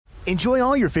Enjoy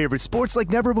all your favorite sports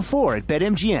like never before at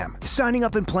BetMGM. Signing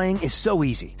up and playing is so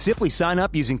easy. Simply sign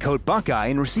up using code Buckeye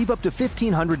and receive up to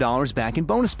 $1,500 back in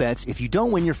bonus bets if you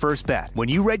don't win your first bet. When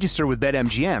you register with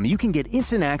BetMGM, you can get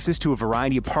instant access to a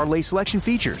variety of parlay selection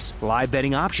features, live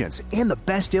betting options, and the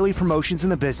best daily promotions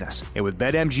in the business. And with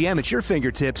BetMGM at your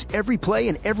fingertips, every play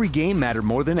and every game matter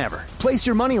more than ever. Place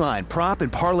your moneyline, prop,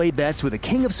 and parlay bets with the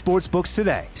king of sportsbooks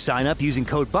today. Sign up using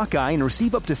code Buckeye and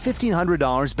receive up to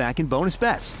 $1,500 back in bonus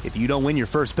bets if you don't win your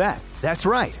first bet. That's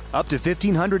right, up to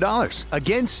 $1,500.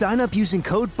 Again, sign up using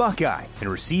code Buckeye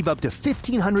and receive up to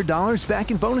 $1,500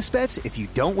 back in bonus bets if you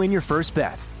don't win your first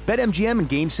bet. BetMGM and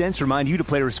GameSense remind you to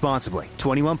play responsibly.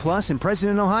 21 plus and present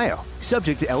in Ohio.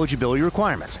 Subject to eligibility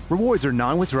requirements. Rewards are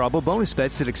non-withdrawable bonus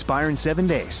bets that expire in 7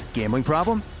 days. Gambling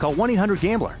problem? Call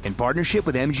 1-800-GAMBLER in partnership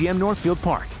with MGM Northfield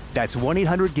Park. That's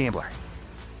 1-800-GAMBLER.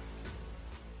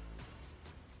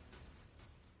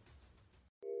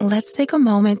 Let's take a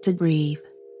moment to breathe.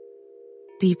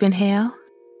 Deep inhale.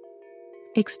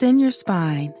 Extend your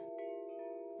spine.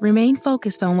 Remain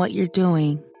focused on what you're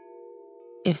doing.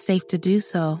 If safe to do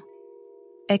so,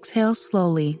 exhale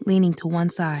slowly, leaning to one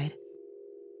side.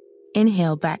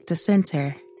 Inhale back to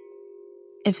center.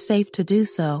 If safe to do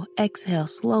so, exhale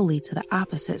slowly to the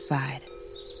opposite side.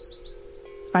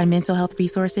 Find mental health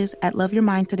resources at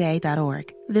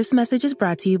loveyourmindtoday.org. This message is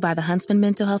brought to you by the Huntsman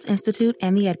Mental Health Institute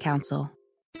and the Ad Council.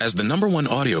 As the #1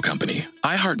 audio company,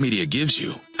 iHeartMedia gives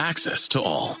you access to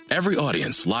all. Every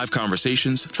audience, live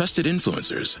conversations, trusted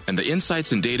influencers, and the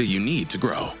insights and data you need to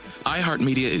grow.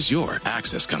 iHeartMedia is your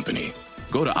access company.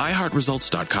 Go to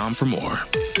iHeartResults.com for more.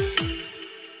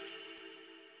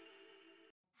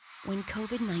 When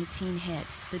COVID-19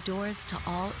 hit, the doors to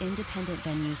all independent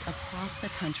venues across the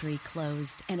country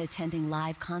closed and attending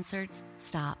live concerts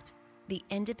stopped. The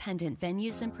independent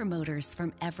venues and promoters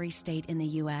from every state in the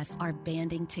U.S. are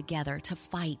banding together to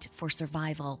fight for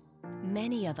survival.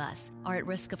 Many of us are at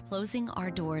risk of closing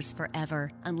our doors forever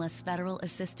unless federal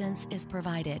assistance is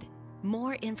provided.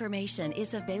 More information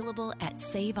is available at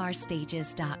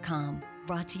SaveOurStages.com.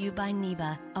 Brought to you by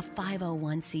NEVA, a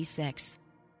 501c6.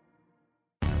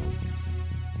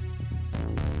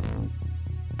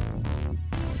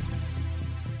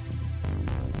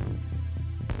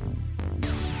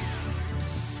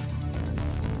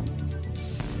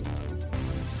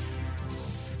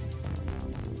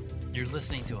 You're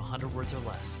listening to 100 Words or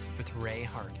Less with Ray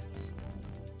Harkins.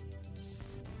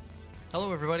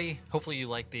 Hello, everybody. Hopefully you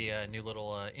like the new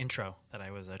little intro that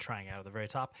I was trying out at the very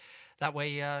top. That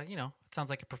way, it sounds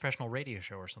like a professional radio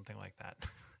show or something like that.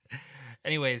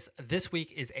 Anyways, this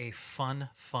week is a fun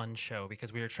show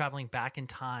because we are traveling back in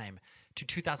time to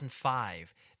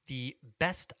 2005, the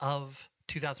best of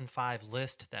 2005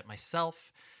 list that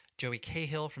myself, Joey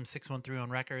Cahill from 613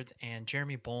 on Records, and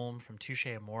Jeremy Bolm from Touche,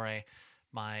 Amore,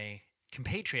 my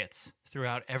compatriots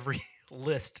throughout every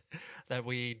list that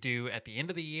we do at the end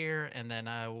of the year. And then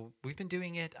we've been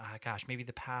doing it, maybe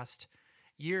the past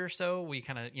year or so. We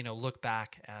kind of, look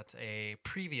back at a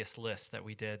previous list that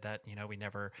we did that, we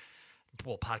never,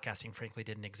 podcasting frankly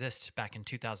didn't exist back in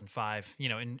 2005,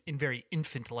 in very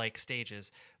infant-like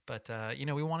stages. But,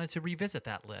 we wanted to revisit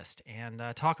that list and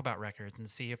talk about records and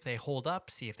see if they hold up,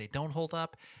 see if they don't hold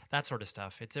up, that sort of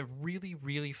stuff. It's a really,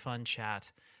 really fun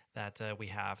chat that we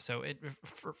have. So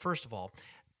first of all,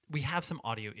 we have some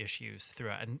audio issues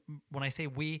throughout. And when I say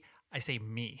we, I say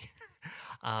me.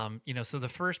 So the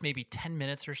first maybe 10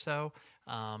 minutes or so,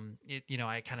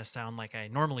 I kind of sound like I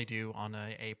normally do on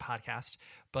a podcast.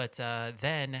 But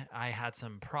then I had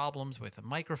some problems with a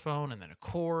microphone and then a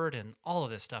cord, and all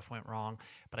of this stuff went wrong.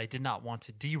 But I did not want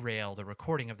to derail the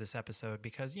recording of this episode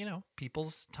because,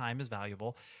 people's time is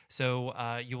valuable. So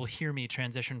you will hear me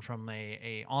transition from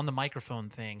a on the microphone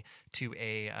thing to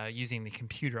a using the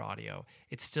computer audio.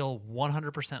 It's still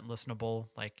 100% listenable.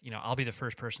 I'll be the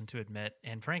first person to admit,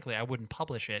 and frankly, I wouldn't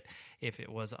publish it if it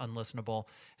was unlistenable.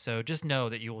 So just know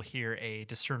that you will hear a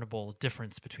discernible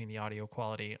difference between the audio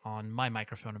quality on my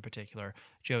microphone in particular.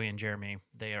 Joey and Jeremy,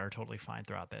 they are totally fine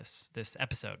throughout this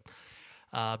episode.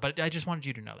 But I just wanted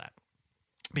you to know that.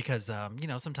 Because,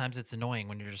 sometimes it's annoying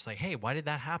when you're just like, hey, why did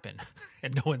that happen?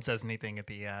 And no one says anything at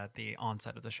the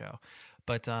onset of the show.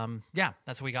 But,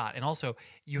 that's what we got. And also,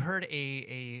 you heard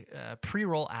a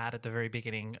pre-roll ad at the very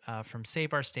beginning from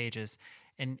Save Our Stages.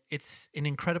 And it's an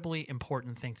incredibly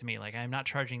important thing to me. I'm not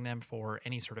charging them for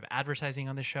any sort of advertising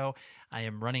on the show. I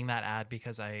am running that ad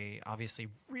because I obviously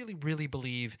really, really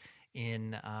believe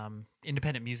in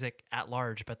independent music at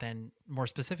large, but then more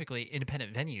specifically,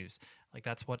 independent venues.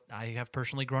 That's what I have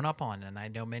personally grown up on, and I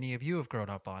know many of you have grown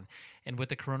up on. And with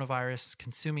the coronavirus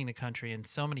consuming the country in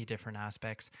so many different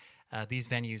aspects, these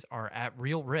venues are at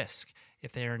real risk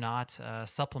if they are not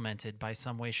supplemented by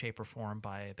some way, shape, or form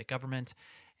by the government.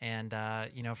 And,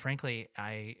 frankly,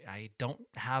 I don't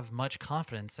have much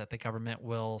confidence that the government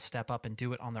will step up and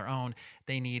do it on their own.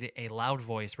 They need a loud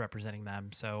voice representing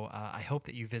them. So I hope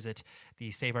that you visit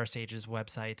the Save Our Stages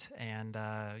website and,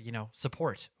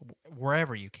 support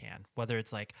wherever you can, whether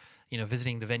it's like,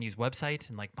 visiting the venue's website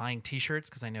and like buying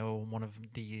T-shirts, because I know one of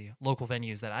the local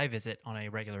venues that I visit on a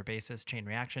regular basis, Chain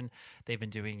Reaction, they've been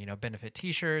doing, benefit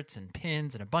T-shirts and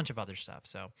pins and a bunch of other stuff.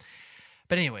 So...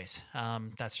 But anyways,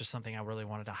 that's just something I really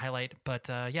wanted to highlight. But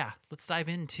let's dive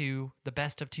into the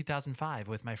best of 2005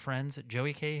 with my friends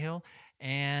Joey Cahill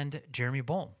and Jeremy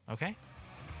Bolm, okay?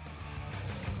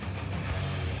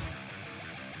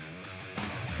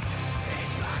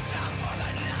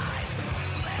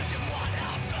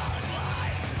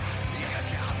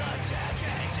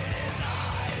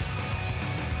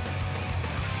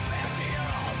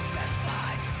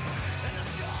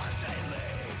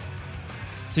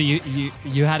 So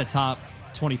you had a top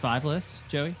 25 list,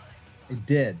 Joey? I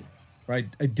did, right?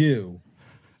 I do,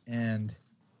 and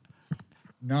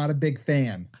not a big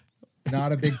fan.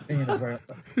 Not a big fan of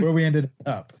where we ended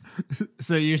up.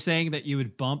 So you're saying that you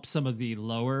would bump some of the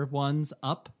lower ones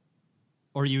up,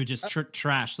 or you would just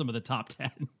trash some of the top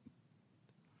 10?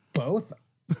 Both.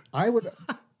 I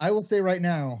will say right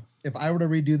now, if I were to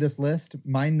redo this list,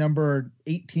 my number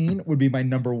 18 would be my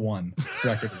number 1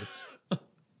 record.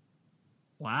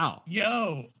 Wow.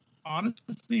 Yo,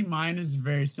 honestly, mine is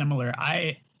very similar.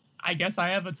 I guess I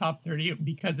have a top 30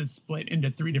 because it's split into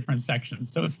 3 different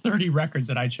sections. So it's 30 records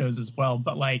that I chose as well.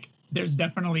 But like, there's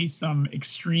definitely some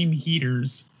extreme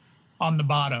heaters on the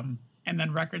bottom and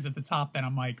then records at the top that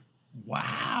I'm like,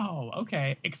 wow,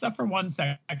 okay. Except for one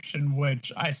section,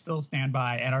 which I still stand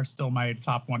by and are still my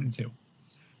top 1 and 2.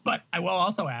 But I will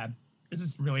also add, this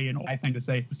is really an old thing to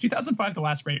say, was 2005 the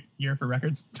last great year for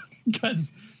records?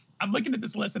 Because I'm looking at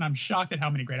this list and I'm shocked at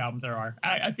how many great albums there are.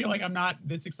 I feel like I'm not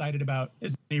this excited about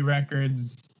as many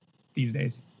records these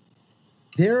days.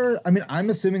 I'm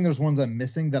assuming there's ones I'm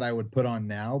missing that I would put on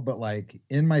now, but like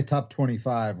in my top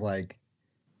 25, like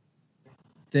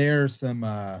there's some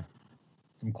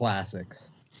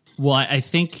classics. Well, I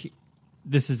think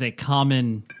this is a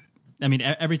common,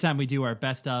 every time we do our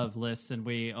best of lists and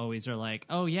we always are like,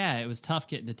 oh yeah, it was tough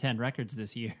getting to 10 records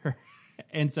this year.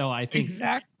 And so I think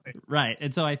exactly right.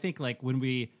 And so I think like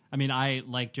when I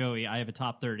like Joey, I have a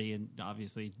top 30, and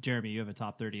obviously Jeremy, you have a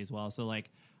top 30 as well. So like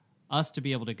us to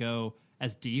be able to go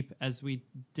as deep as we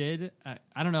did,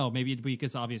 I don't know, maybe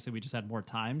because obviously we just had more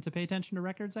time to pay attention to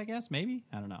records, I guess, maybe,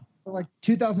 I don't know. Like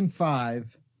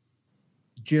 2005,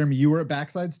 Jeremy, you were at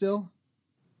Backside still?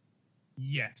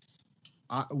 Yes.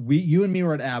 You and me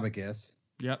were at Abacus.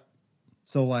 Yep.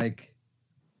 So like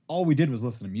all we did was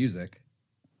listen to music.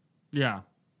 Yeah,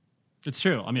 it's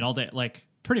true. All day, like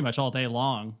pretty much all day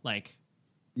long, like.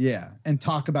 Yeah, and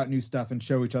talk about new stuff and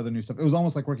show each other new stuff. It was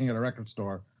almost like working at a record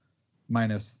store,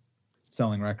 minus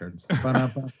selling records. Yeah,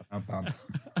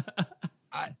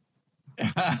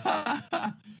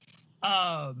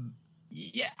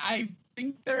 I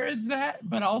think there is that,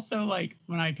 but also like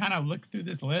when I kind of look through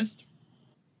this list,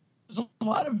 there's a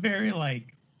lot of very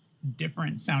like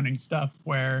different sounding stuff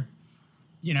where,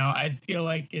 I feel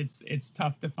like it's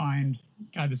tough to find.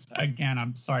 God, again,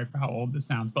 I'm sorry for how old this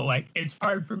sounds, but like it's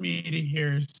hard for me to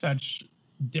hear such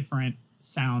different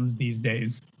sounds these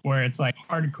days where it's like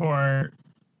hardcore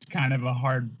is kind of a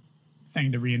hard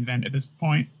thing to reinvent at this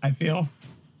point, I feel.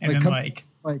 And then like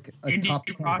a indie top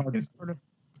rock is sort of,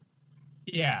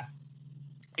 yeah,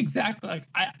 exactly. Like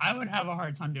I would have a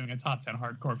hard time doing a top 10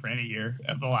 hardcore for any year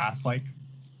of the last like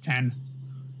 10.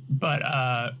 But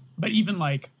even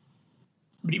like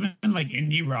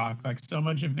indie rock, like so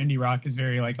much of indie rock is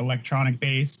very like electronic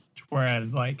based,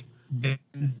 whereas like then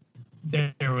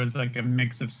there was like a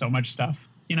mix of so much stuff,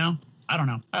 I don't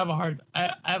know. I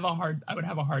would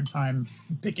have a hard time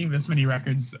picking this many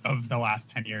records of the last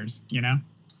 10 years,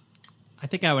 I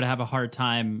think I would have a hard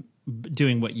time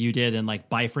doing what you did and like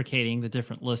bifurcating the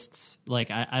different lists.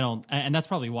 Like I don't, and that's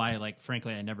probably why, like,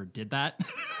 frankly, I never ddid that.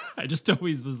 I just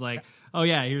always was like, oh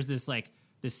yeah, here's this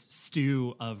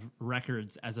stew of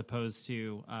records, as opposed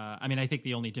to, I think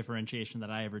the only differentiation that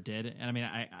I ever did, and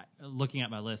I looking at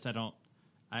my list,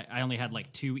 I only had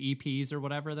like 2 EPs or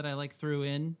whatever that I like threw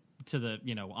in to the,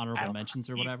 honorable mentions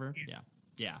or whatever.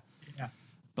 Yeah.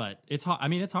 But it's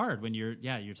hard. It's hard when you're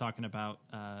talking about,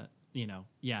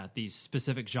 these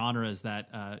specific genres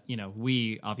that,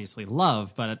 we obviously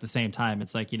love, but at the same time,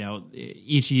 it's like,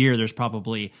 each year there's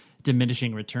probably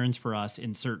diminishing returns for us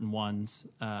in certain ones,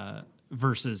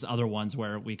 versus other ones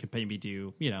where we could maybe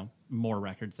do, more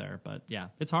records there. But yeah,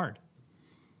 it's hard.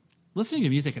 Listening to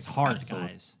music is hard, Absolutely.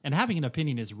 guys, and having an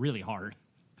opinion is really hard.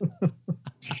 I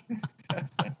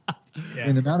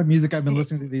mean, the amount of music I've been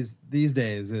listening to these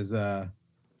days is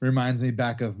reminds me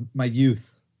back of my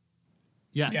youth.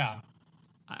 Yes. Yeah.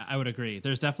 I would agree.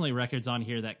 There's definitely records on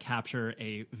here that capture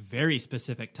a very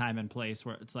specific time and place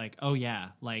where it's like, oh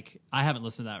yeah, like I haven't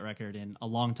listened to that record in a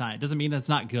long time. It doesn't mean it's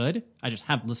not good. I just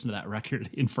haven't listened to that record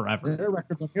in forever. There are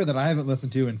records on here that I haven't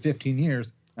listened to in 15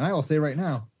 years, and I will say right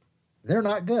now, they're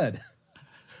not good.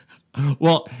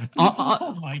 Well,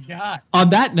 Oh my God.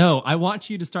 on that note, I want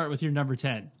you to start with your number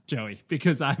 10, Joey,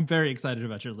 because I'm very excited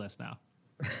about your list now.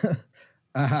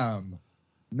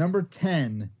 Number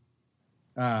 10,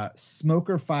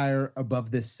 Smoker Fire Above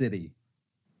This City,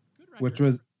 which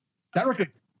was that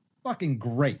record fucking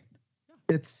great.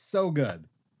 It's so good.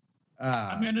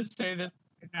 I'm going to say this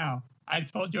right now. I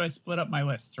told you I split up my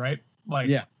lists, right? Like,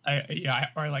 Yeah.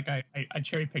 I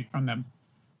cherry picked from them.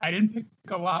 I didn't pick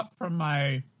a lot from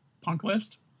my punk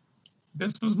list.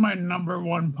 This was my number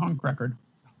one punk record.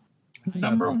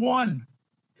 Number one.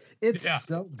 It's Yeah.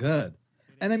 so good.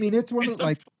 And I mean, it's one It's of the-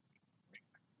 like,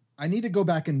 I need to go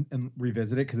back and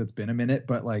revisit it because it's been a minute,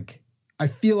 but like, I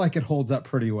feel like it holds up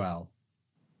pretty well.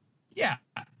 Yeah,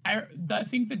 I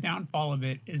think the downfall of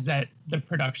it is that the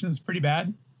production's pretty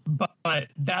bad, but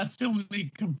that's the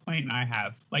only complaint I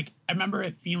have. Like, I remember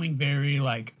it feeling very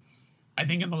like, I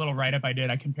think in the little write-up I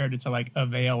did, I compared it to like a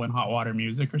Veil and Hot Water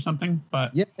Music or something.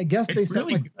 But Yeah, I guess they It's sound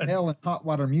really like good. Cahill and Hot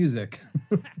Water Music.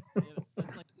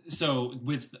 So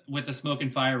with the Smoke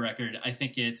and Fire record, I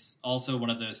think it's also one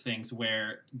of those things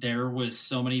where there was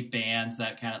so many bands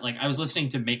that kind of like I was listening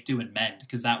to Make Do and Mend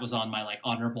because that was on my like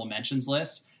honorable mentions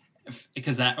list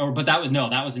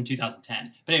that was in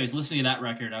 2010. But anyways, listening to that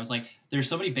record, I was like, there's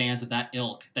so many bands of that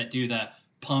ilk that do the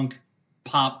punk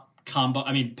pop combo.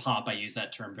 I mean, pop, I use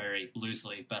that term very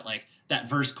loosely, but like that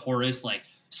verse chorus, like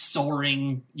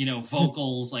soaring,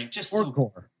 vocals, like just so,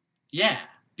 Hardcore. yeah,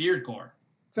 beardcore.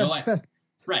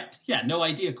 Right. Yeah, no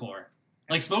idea core.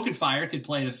 Like Smoke and Fire could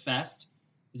play the fest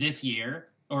this year,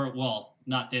 or well,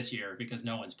 not this year because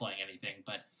no one's playing anything,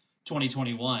 but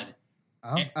 2021.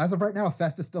 As of right now,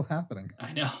 Fest is still happening.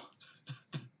 I know.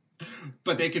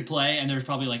 But they could play and there's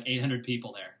probably like 800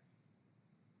 people there.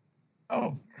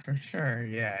 oh, for sure,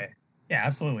 yeah,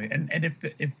 absolutely. And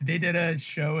if they did a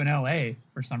show in LA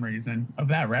for some reason of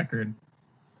that record,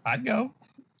 I'd go.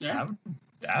 Yeah. I would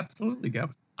absolutely go.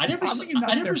 I never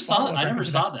saw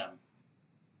them.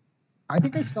 I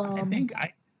think I saw I him. think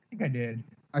I did.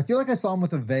 I feel like I saw him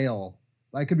with a Veil.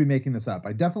 I could be making this up.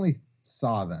 I definitely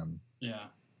saw them, Yeah.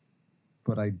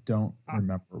 but I don't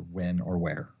remember when or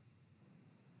where.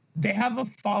 They have a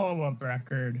follow-up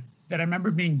record that I remember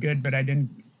being good, but I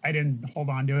didn't hold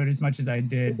on to it as much as I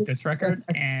did this record.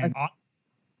 And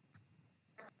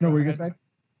No, what were you gonna say?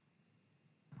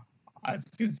 I was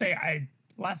gonna say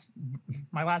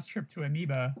my last trip to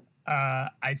Amoeba,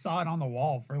 I saw it on the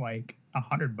wall for like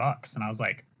 $100, and I was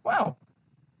like, wow,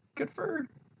 good for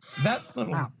that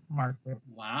little market.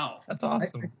 Wow. That's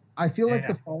awesome. I feel like Yeah.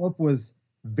 the follow-up was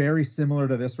very similar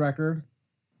to this record,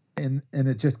 and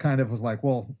it just kind of was like,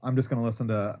 well, I'm just going to listen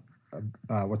to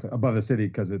what's Above the City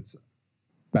because it's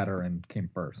better and came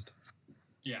first.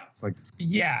 Yeah. Like,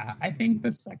 Yeah, I think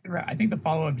the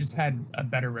follow-up just had a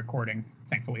better recording,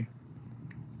 thankfully.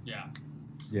 Yeah.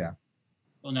 yeah,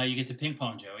 Well, now you get to ping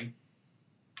pong, Joey.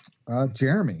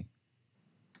 Jeremy.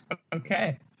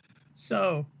 Okay.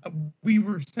 So we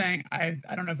were saying, I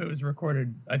don't know if it was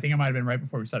recorded. I think it might have been right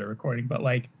before we started recording, but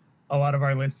like a lot of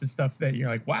our list is stuff that you're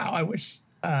like, wow, I wish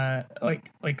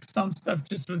like some stuff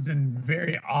just was in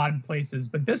very odd places,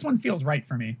 but this one feels right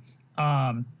for me.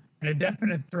 And a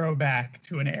definite throwback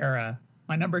to an era.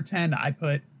 My number 10, I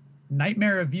put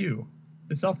Nightmare of You,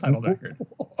 the self-titled record.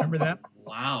 Remember that?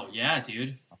 Wow. Yeah,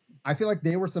 dude. I feel like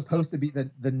they were supposed to be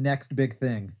the next big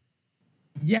thing.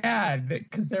 Yeah,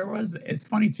 because it's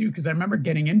funny too, because I remember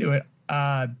getting into it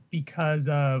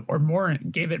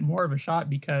gave it more of a shot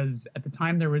because at the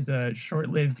time there was a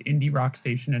short-lived indie rock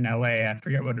station in LA. I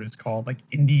forget what it was called, like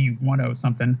Indie 10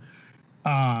 something,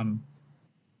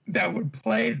 that would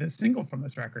play the single from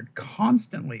this record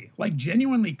constantly, like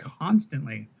genuinely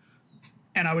constantly.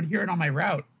 And I would hear it on my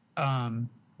route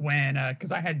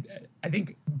because I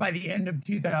think by the end of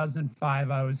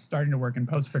 2005, I was starting to work in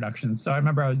post-production. So I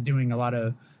remember I was doing a lot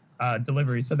of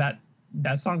delivery. So that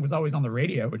song was always on the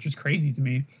radio, which is crazy to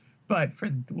me. But for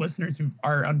listeners who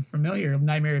are unfamiliar,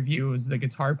 Nightmare of You was the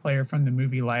guitar player from the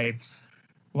movie Life's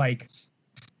like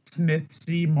Smith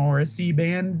C. Morrissey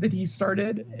band that he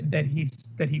started, that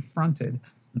he fronted.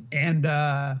 And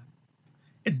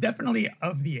it's definitely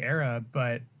of the era,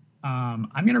 but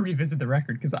I'm gonna revisit the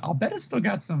record because I'll bet it's still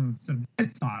got some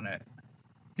hits on it.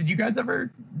 Did you guys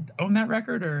ever own that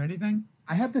record or anything?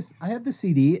 I had the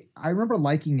CD. I remember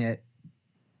liking it,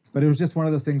 but it was just one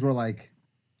of those things where like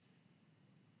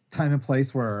time and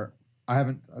place where I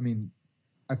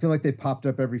feel like they popped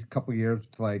up every couple of years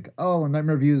to like, oh,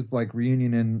 Nightmare View's like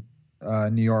reunion in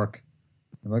New York.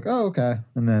 I'm like, oh, okay.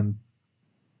 And then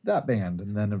that band,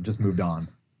 and then it just moved on.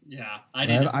 Yeah, I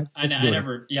didn't.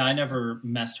 I never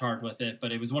messed hard with it,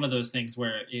 but it was one of those things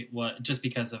where it was just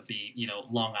because of the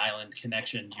Long Island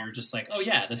connection. You're just like, oh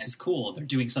yeah, this is cool. They're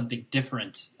doing something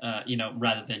different,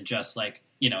 rather than just like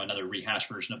another rehash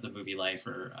version of the movie Life,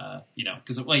 or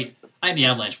because I Am the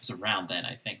Avalanche was around then,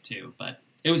 I think too, but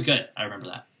it was good. I remember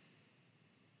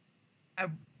that.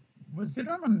 Was it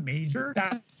on a major?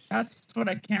 That's what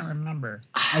I can't remember.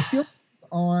 I feel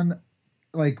on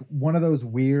like one of those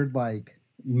weird like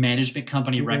management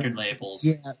company record labels.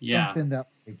 Yeah. Something that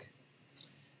like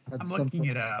I'm looking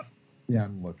it up. Yeah,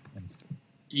 I'm looking.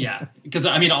 Yeah, because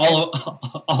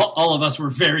all of us were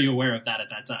very aware of that at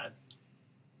that time.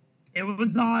 It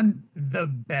was on the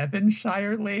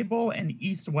Devonshire label and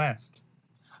East West.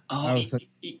 Oh,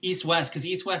 East West, because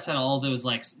East West had all those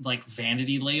like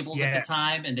vanity labels at the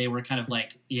time, and they were kind of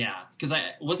like because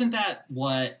wasn't that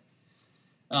what.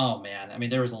 Oh man, I mean,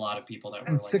 there was a lot of people that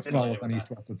were like Sickball on East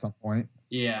West at some point.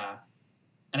 Yeah,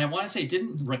 and I want to say,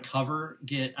 didn't Recover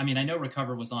get? I mean, I know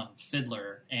Recover was on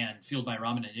Fiddler and Fueled by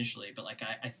Ramen initially, but like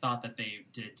I thought that they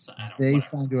did. They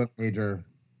signed to a major.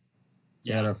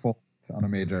 Yeah, had a full on a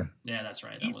major. Yeah, that's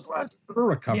right. East West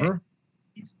Recover.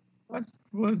 Yeah, East West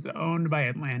was owned by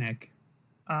Atlantic,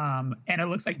 and it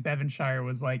looks like Devonshire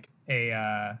was like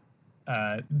a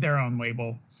their own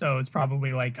label, so it's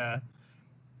probably like a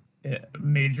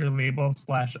major label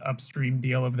 / upstream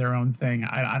deal of their own thing.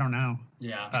 I don't know.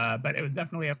 Yeah. But it was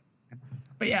definitely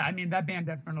but yeah, I mean, that band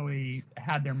definitely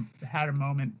had a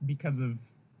moment because of,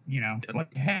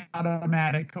 like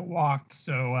Automatic walked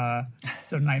so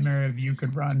Nightmare of You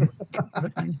could run.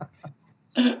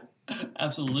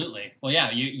 Absolutely. Well,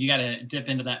 yeah, you got to dip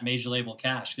into that major label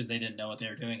cash because they didn't know what they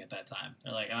were doing at that time.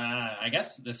 They're like, I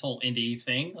guess this whole indie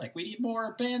thing, like we need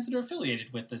more bands that are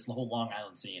affiliated with this whole Long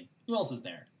Island scene. Who else is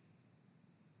there?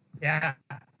 Yeah.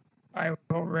 All right,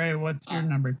 well, Ray, what's your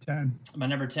number 10? My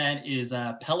number 10 is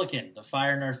Pelican, The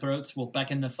Fire in Our Throats Will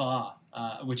Beckon the Thaw,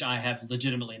 which I have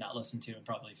legitimately not listened to in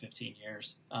probably 15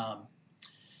 years.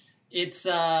 It's,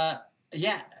 I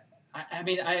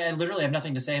mean, I literally have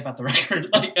nothing to say about the record.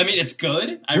 Like, I mean, it's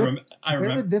good. I remember.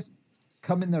 Where did this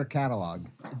come in their catalog?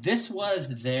 This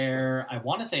was I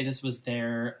want to say this was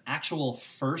their actual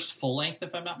first full length,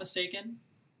 if I'm not mistaken.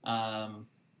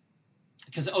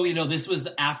 Because this was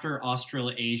after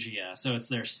Australasia, so it's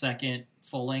their second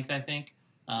full length, I think.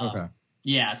 Okay.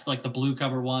 Yeah, it's like the blue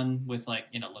cover one with like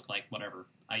look like whatever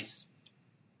ice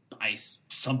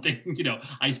something,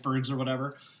 icebergs or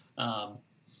whatever.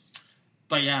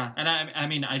 But yeah, and I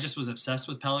mean, I just was obsessed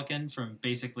with Pelican from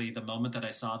basically the moment that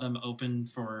I saw them open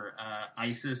for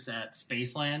ISIS at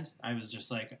Spaceland. I was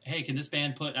just like, hey, can this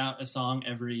band put out a song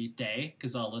every day?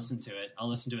 Because I'll listen to it. I'll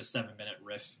listen to a 7-minute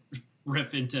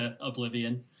riff into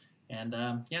oblivion. And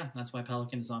that's why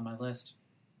Pelican is on my list.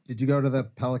 Did you go to the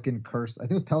Pelican Cursed? I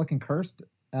think it was Pelican Cursed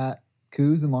at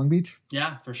Coos in Long Beach.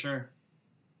 Yeah, for sure.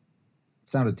 It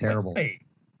sounded terrible. Wait,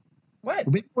 what?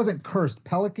 It wasn't Cursed.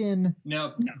 Pelican.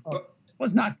 No.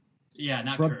 Was not. Yeah,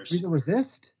 not Brother Cursed. Breathe the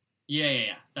Resist?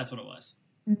 Yeah. That's what it was.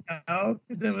 No,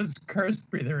 because it was Cursed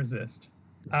Breathe the Resist.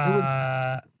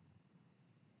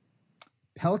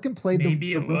 Pelican played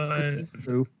maybe it was.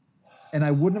 Roof, and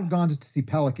I wouldn't have gone just to see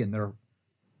Pelican. There.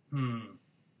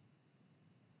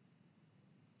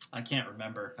 I can't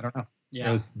remember. I don't know. Yeah.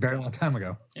 It was a very long time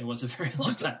ago. It was a very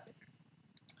long time.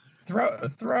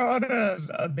 Throw out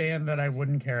a band that I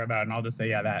wouldn't care about, and I'll just say,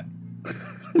 yeah, that.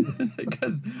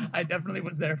 Because I definitely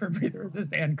was there for Breathe the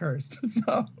Resist and Cursed.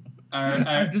 So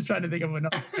I'm just trying to think of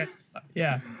another.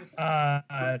 Yeah.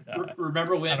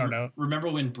 Remember when? I don't know. Remember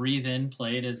when Breathe In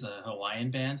played as a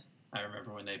Hawaiian band? I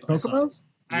remember when they. Kokomos?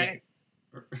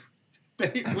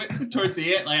 They went towards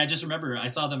the end. Like I just remember, I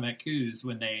saw them at Coos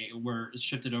when they were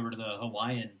shifted over to the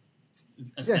Hawaiian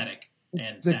aesthetic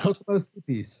and the sound. Kokomos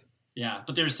piece. Yeah,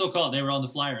 but they were still called. They were on the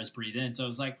flyer as Breathe In, so it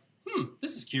was like,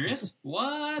 this is curious.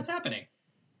 What's happening?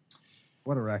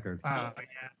 What a record!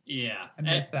 Yeah, I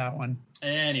missed that one.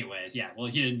 Anyways, yeah. Well,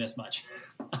 he didn't miss much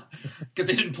because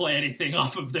they didn't play anything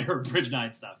off of their Bridge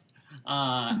 9 stuff.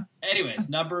 Anyways,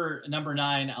 number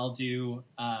 9, I'll do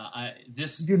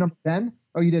this. Did you do number 10?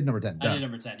 Oh, you did number 10. I did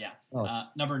number 10. Yeah. Oh.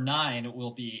 Number 9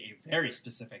 will be a very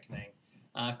specific thing.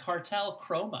 Cartel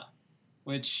Chroma,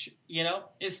 which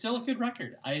is still a good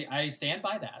record. I stand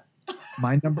by that.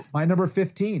 My number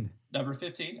 15. Number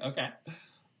 15. Okay.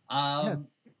 Yeah.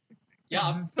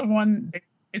 Yeah.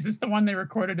 Is this the one they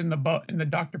recorded in the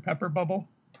Dr. Pepper bubble?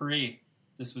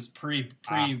 This was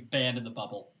band in the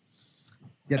bubble.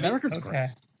 Yeah, that record's okay. great.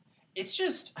 It's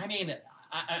just, I mean,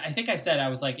 I think I said, I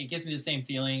was like, it gives me the same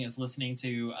feeling as listening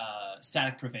to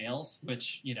Static Prevails,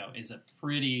 which, is a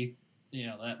pretty,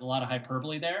 a lot of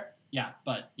hyperbole there. Yeah,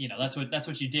 but, that's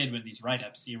what you did with these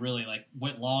write-ups. You really, like,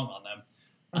 went long on them.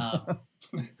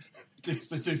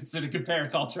 To compare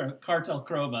Cartel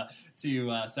Chroma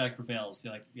to Static Prevails,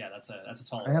 you're like, yeah, that's a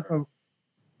tall order. I have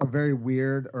a very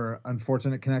weird or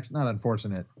unfortunate connection. Not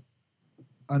unfortunate.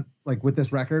 Like with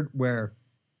this record, where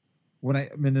when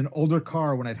I'm in an older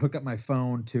car, when I'd hook up my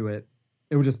phone to it,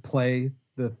 it would just play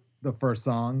the first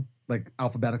song like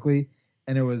alphabetically,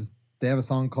 and they have a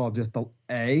song called just the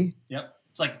A. Yep,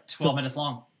 it's like 12 minutes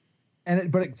long,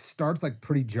 but it starts like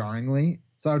pretty jarringly.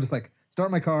 So I would just like start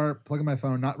my car, plug in my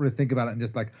phone, not really think about it, and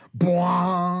just like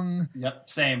boing. Yep,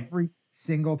 same. Every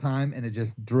single time, and it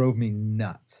just drove me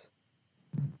nuts.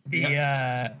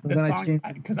 The song,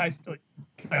 because I still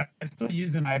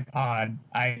use an iPod.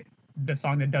 The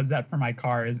song that does that for my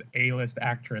car is A-List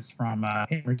Actress from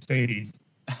Mercedes.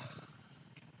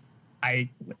 I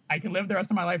can live the rest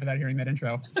of my life without hearing that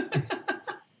intro.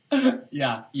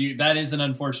 Yeah, that is an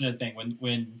unfortunate thing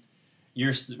when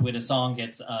a song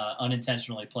gets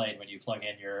unintentionally played when you plug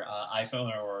in your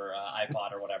iPhone or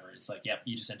iPod or whatever. It's like, yep,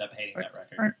 you just end up hating that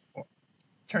record.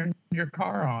 Turn your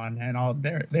car on and all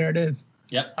there it is.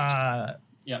 Yep.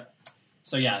 Yep.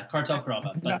 So yeah, Cartel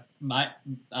Chroma. But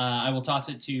I will toss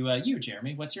it to you,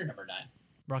 Jeremy. What's your number 9?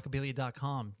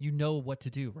 Rockabilia.com. You know what to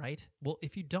do, right? Well,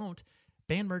 if you don't,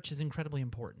 band merch is incredibly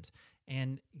important.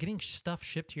 And getting stuff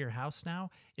shipped to your house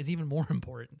now is even more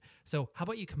important. So how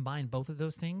about you combine both of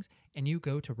those things and you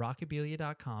go to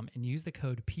rockabilia.com and use the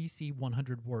code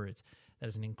PC100words. That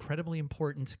is an incredibly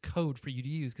important code for you to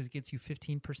use because it gets you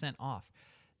 15% off.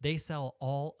 They sell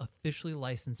all officially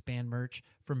licensed band merch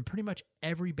from pretty much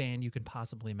every band you can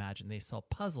possibly imagine. They sell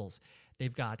puzzles.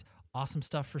 They've got awesome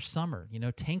stuff for summer,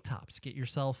 tank tops. Get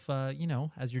yourself,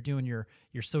 as you're doing your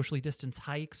socially distanced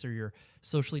hikes or your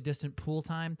socially distant pool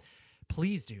time,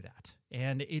 please do that.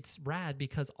 And it's rad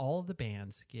because all of the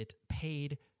bands get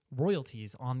paid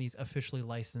royalties on these officially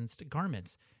licensed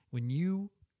garments. When you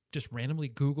just randomly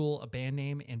Google a band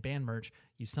name and band merch,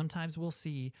 you sometimes will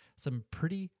see some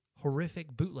pretty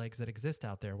horrific bootlegs that exist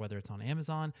out there, whether it's on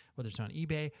Amazon, whether it's on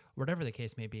eBay, whatever the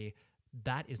case may be.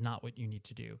 That is not what you need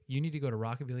to do. You need to go to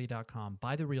rockabilia.com,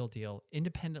 buy the real deal,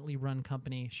 independently run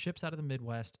company, ships out of the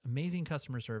Midwest, amazing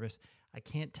customer service. I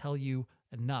can't tell you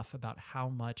enough about how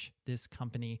much this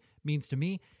company means to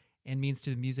me and means to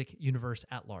the music universe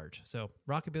at large. So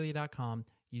rockabilia.com,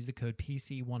 use the code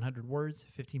PC100words,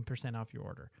 15% off your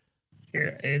order.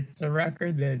 It's a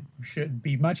record that should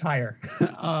be much higher.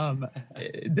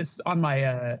 This on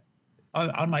my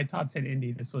top 10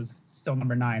 indie, this was still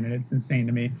number 9, and it's insane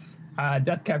to me.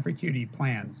 Death Cab for Cutie,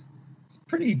 Plans.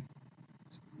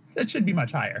 That should be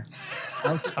much higher.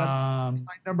 My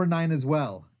number 9 as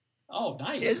well. Oh,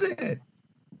 nice. Is it?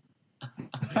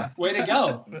 Way to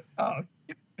go. Oh,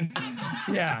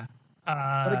 yeah.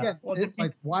 But again,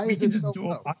 why is it so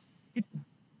low?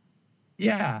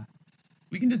 Yeah.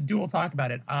 We can just dual talk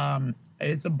about it.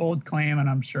 It's a bold claim, and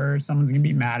I'm sure someone's gonna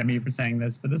be mad at me for saying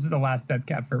this, but this is the last Death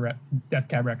Cab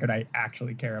record I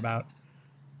actually care about.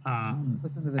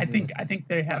 Listen to the I think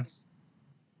they have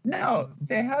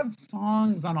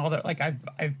songs on all their, like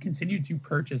I've continued to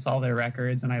purchase all their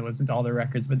records and I listen to all their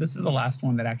records, but this is the last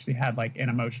one that actually had like an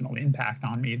emotional impact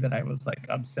on me that I was like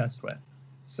obsessed with.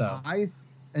 So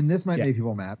and this might make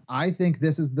people mad. I think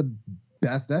this is the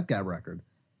best Death Cab record.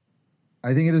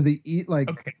 I think it is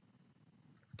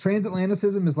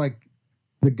Transatlanticism is like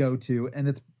the go-to, and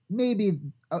it's maybe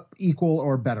equal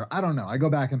or better. I don't know. I go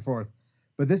back and forth,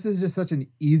 but this is just such an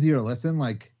easier listen,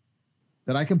 like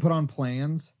that I can put on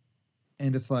Plans,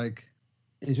 and it's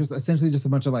just essentially just a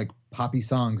bunch of like poppy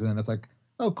songs, and then it's like,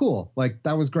 oh, cool, like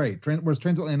that was great. Whereas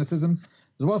Transatlanticism, there's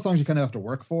a lot of songs you kind of have to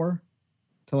work for,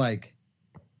 to like,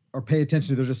 or pay attention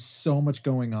to. There's just so much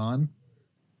going on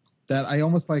that I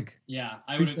almost like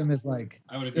treat them as like,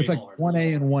 I would agree, it's like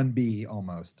 1A and 1B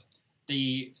almost.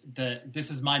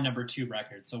 This is my number 2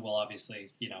 record, so we'll obviously,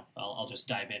 I'll just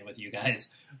dive in with you guys.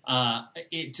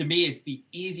 To me, it's the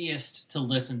easiest to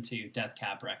listen to Death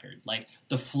Cab record. Like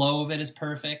the flow of it is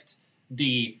perfect.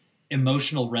 The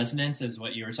emotional resonance is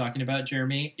what you were talking about,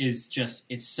 Jeremy, is just,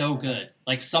 it's so good.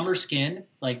 Like Summer Skin,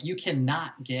 like you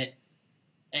cannot get,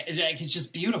 it's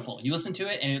just beautiful. You listen to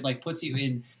it and it like puts you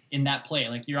in that play.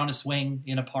 Like you're on a swing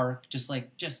in a park, just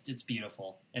it's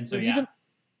beautiful. And so,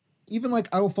 even like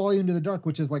I Will Follow You Into the Dark,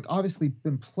 which has like obviously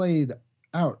been played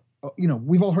out, you know,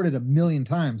 we've all heard it a million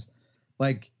times.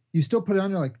 Like you still put it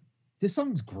on, you're like, this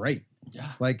song's great. Yeah.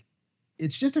 Like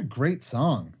it's just a great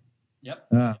song. Yep.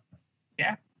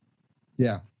 Yeah.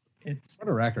 Yeah. It's What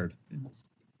a record. It's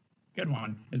a good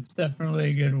one. It's definitely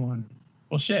a good one.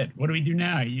 Well, shit. What do we do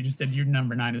now? You just said your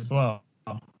number 9 as well.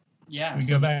 Yeah. We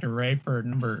go back to Ray for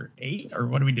number 8, or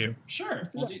what do we do? Sure.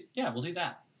 We'll do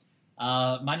that.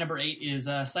 My number 8 is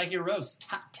Psyche Rose.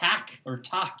 Talk.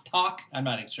 I'm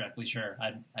not exactly sure.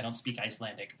 I don't speak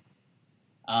Icelandic.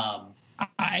 I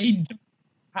don't know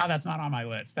how that's not on my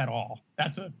list at all.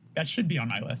 That should be on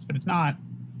my list, but it's not.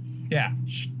 Yeah,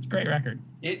 great record.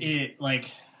 It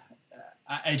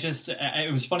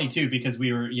was funny too because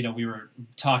we were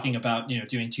talking about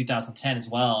doing 2010 as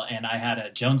well, and I had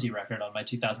a Jonesy record on my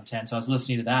 2010, so I was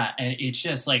listening to that, and it's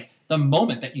just like the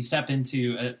moment that you step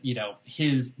into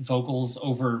his vocals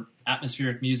over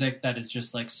atmospheric music that is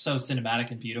just like so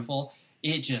cinematic and beautiful.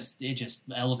 It just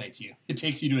elevates you. It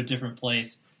takes you to a different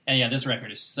place. And yeah, this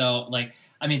record is so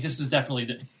this was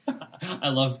definitely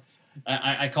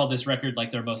I called this record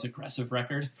like their most aggressive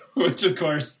record, which of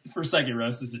course for Psyche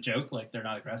Rose is a joke, like they're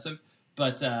not aggressive.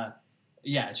 But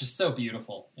yeah, it's just so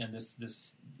beautiful. And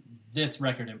this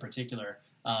record in particular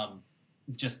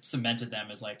just cemented them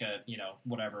as like a,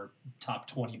 whatever top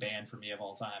 20 band for me of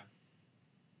all time.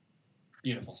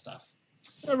 Beautiful stuff.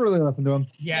 I really listened to them.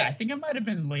 Yeah, I think I might have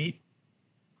been late.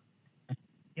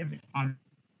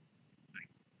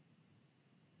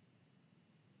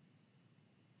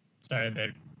 Sorry,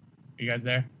 babe. You guys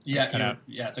there? Yeah,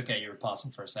 it's okay. You were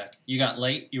pausing for a sec. You got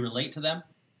late. You were late to them.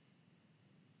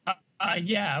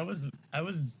 Yeah, I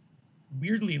was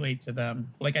weirdly late to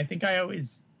them. Like I think I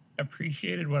always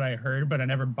appreciated what I heard, but I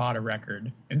never bought a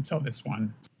record until this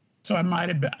one. So I might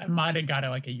have got it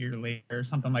like a year later or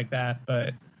something like that.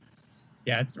 But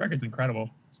yeah, this record's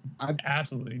incredible. It's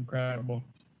absolutely incredible.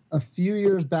 A few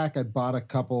years back, I bought a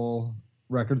couple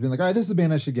records, being like, all right, this is a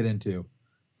band I should get into.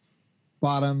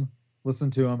 Bought them,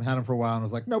 listened to them, had them for a while, and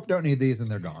was like, nope, don't need these, and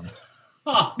they're gone.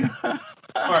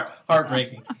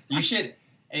 Heartbreaking. You should.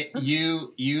 They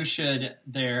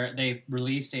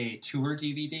released a tour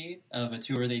DVD of a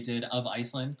tour they did of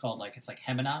Iceland called it's like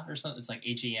Hemina or something. It's like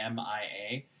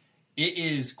Hemia. It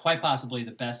is quite possibly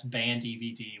the best band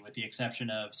DVD with the exception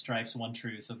of Strife's One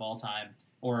Truth of all time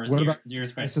or the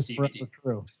Earth Crisis DVD.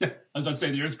 I was about to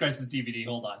say the Earth Crisis DVD.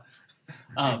 Hold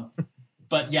on.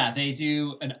 But yeah, they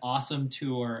do an awesome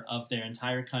tour of their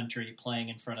entire country playing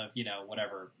in front of,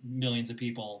 whatever, millions of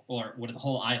people or the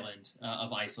whole island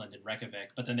of Iceland and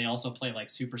Reykjavik. But then they also play like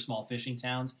super small fishing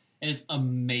towns. And it's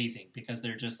amazing because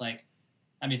they're just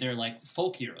they're like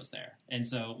folk heroes there. And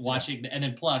so and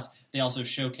then plus they also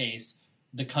showcase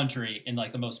the country in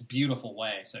like the most beautiful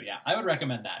way. So yeah, I would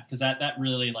recommend that because that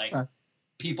really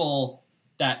people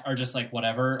that are just like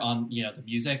whatever on the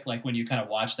music, like when you kind of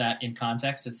watch that in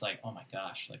context, it's like, oh my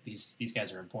gosh, like these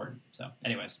guys are important. So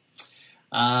anyways,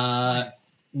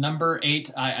 number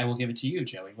 8, I will give it to you,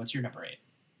 Joey. What's your number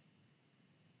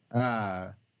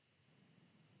 8?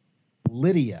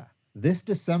 Lydia. This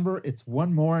December, it's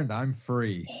one more and I'm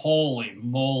free. Holy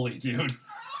moly, dude.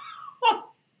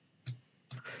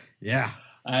 Yeah.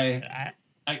 I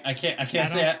can't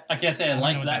say I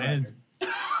liked that record.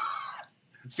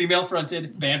 Female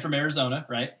fronted band from Arizona,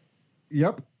 right?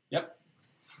 Yep.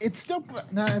 It's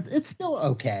still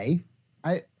okay.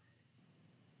 I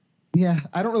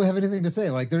don't really have anything to say.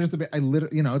 Like there's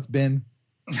it's been.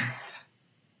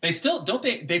 They still don't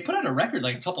they put out a record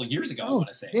like a couple years ago. I want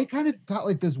to say they kind of got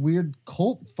like this weird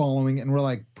cult following and were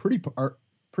like pretty popular.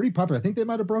 I think they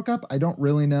might have broke up. I don't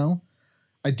really know.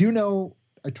 I do know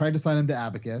I tried to sign them to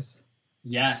Abacus.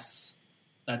 Yes,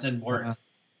 that didn't work.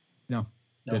 No.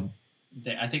 Didn't.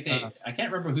 I think I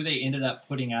can't remember who they ended up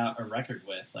putting out a record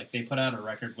with. Like they put out a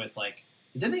record with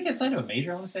didn't they get signed to a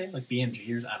major? I want to say like BMG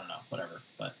or I don't know, whatever.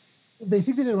 But they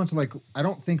think they did a bunch of I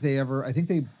don't think they ever. I think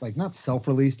they not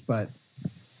self-released, but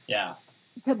yeah,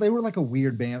 they were like a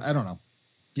weird band. I don't know.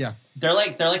 Yeah, they're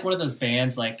like one of those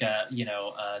bands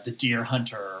the Deer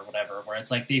Hunter or whatever, where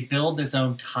it's like they build this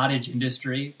own cottage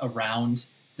industry around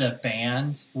the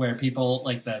band where people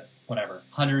like the. Whatever,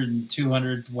 100 and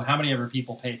 200, how many ever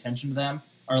people pay attention to them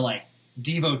are like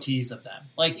devotees of them.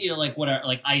 Like whatever,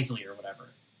 like Isley or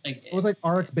whatever. Like it was like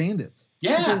RX Bandits.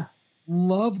 Yeah.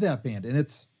 Love that band. And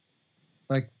it's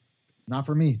like, not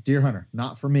for me. Deer Hunter,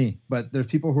 not for me. But there's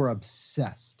people who are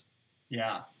obsessed.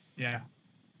 Yeah. Yeah.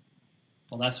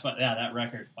 Well, that's fun. Yeah, that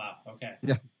record. Wow. Okay.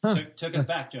 Yeah. Took us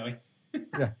back, Joey.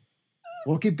 Yeah.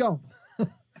 We'll keep going.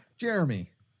 Jeremy.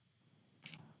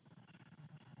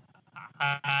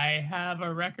 I have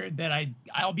a record that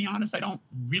I'll be honest, I don't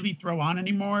really throw on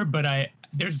anymore, but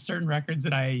there's certain records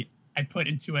that I put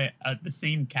into the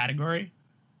same category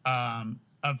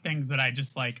of things that I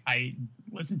just like I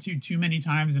listen to too many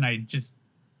times and I just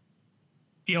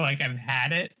feel like I've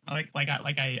had it.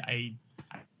 I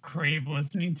crave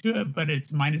listening to it, but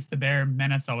it's Minus the Bear,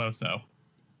 Menace El Oso.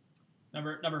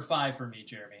 Number 5 for me,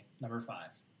 Jeremy. Number 5.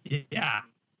 Yeah.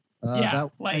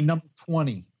 That, like number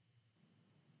 20.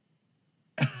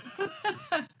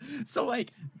 So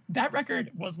like that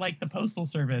record was like the Postal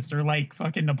Service or like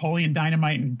fucking Napoleon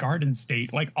Dynamite and Garden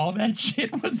State. Like all that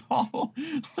shit was all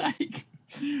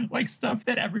like stuff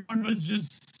that everyone was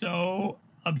just so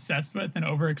obsessed with and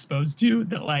overexposed to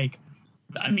that like,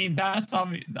 I mean, that's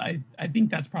I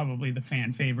think that's probably the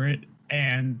fan favorite.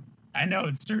 And I know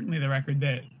it's certainly the record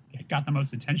that got the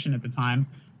most attention at the time.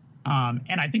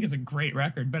 And I think it's a great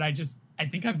record, but I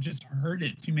think I've just heard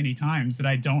it too many times that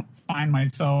I don't find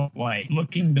myself like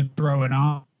looking to throw it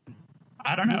on.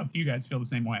 I don't know if you guys feel the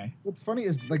same way. What's funny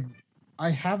is like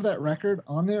I have that record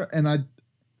on there, and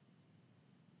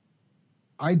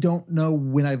I don't know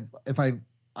when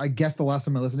I guess the last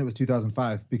time I listened to it was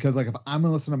 2005 because like if I'm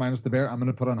gonna listen to Minus the Bear, I'm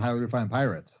gonna put on Highly Refined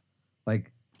Pirates.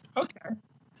 Like, okay,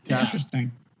 yeah.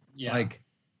 Interesting. Yeah, like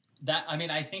that. I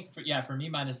mean, I think for me,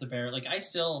 Minus the Bear, like I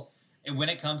still. When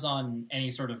it comes on any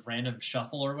sort of random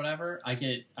shuffle or whatever, I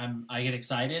get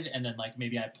excited, and then like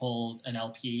maybe I pull an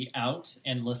LP out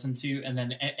and listen to, and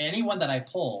then anyone that I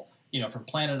pull, from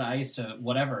Planet Ice to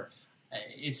whatever,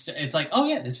 it's like, oh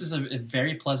yeah, this is a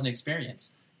very pleasant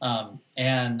experience.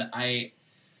 And I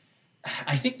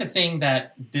think the thing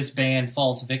that this band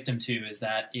falls victim to is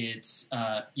that it's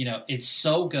it's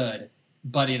so good,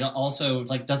 but it also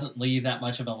like doesn't leave that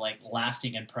much of a like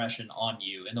lasting impression on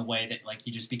you in the way that like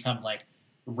you just become like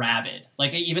rabid.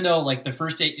 Like even though like the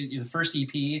first EP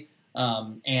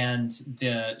and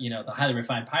the Highly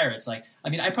Refined Pirates, like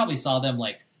I mean I probably saw them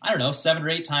like I don't know 7 or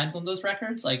 8 times on those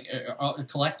records like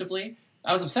collectively.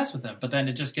 I was obsessed with them, but then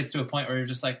it just gets to a point where you're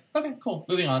just like, okay, cool,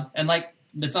 moving on. And like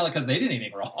it's not because they did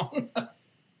anything wrong.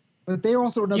 But they're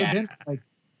also another band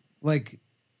like.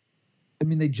 I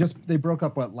mean, they broke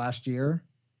up last year,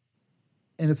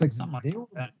 and it's like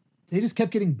they just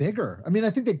kept getting bigger. I mean, I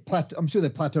think I'm sure they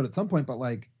plateaued at some point, but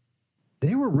like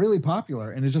they were really popular,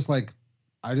 and it's just like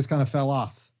I just kind of fell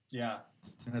off. Yeah,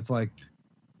 and it's like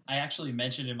I actually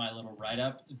mentioned in my little write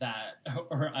up that,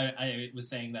 or I was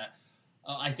saying that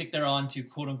I think they're on to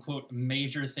quote unquote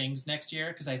major things next year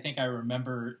because I think I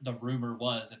remember the rumor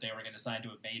was that they were going to sign to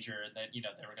a major and that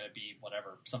they were going to be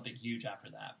whatever something huge after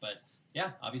that, but.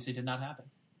 Yeah, obviously did not happen.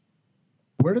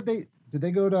 Where did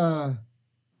they go to?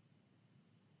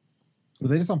 Were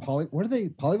they just on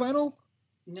Polyvinyl?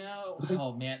 No.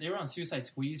 Oh man, they were on Suicide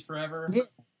Squeeze forever. Yeah,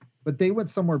 but they went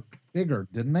somewhere bigger,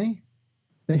 didn't they?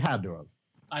 They had to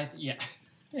have. Yeah,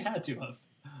 they had to have.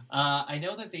 I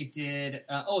know that they did.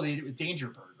 They did Danger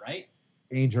Bird, right?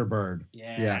 Danger Bird.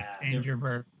 Yeah. Danger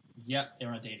Bird. Yep, they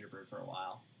were on Danger Bird for a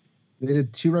while. They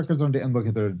did 2 records on. And look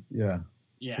at their Yeah.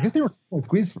 I guess they were on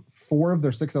Squeeze. 4 of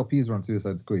their 6 LPs were on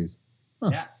Suicide Squeeze.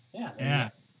 Huh. Yeah.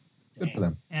 Good for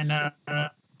them. And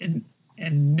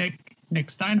Nick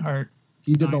Steinhardt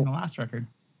he did the last record.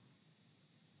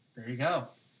 There you go.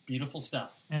 Beautiful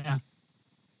stuff. Yeah.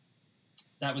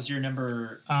 That was your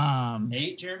number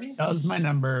 8, Jeremy? That was my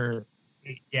number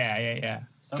 8. Yeah.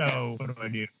 So okay. What do I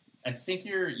do? I think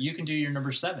you can do your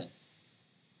number 7.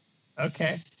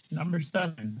 Okay. Number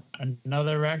 7,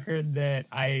 another record that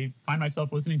I find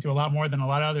myself listening to a lot more than a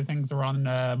lot of other things that are on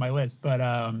my list, but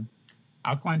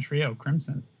Alkaline Trio,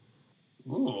 Crimson.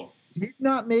 Ooh. Did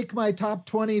not make my top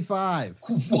 25.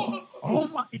 Oh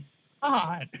my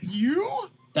God. You?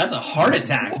 That's a heart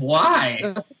attack.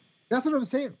 Why? That's what I'm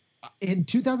saying. In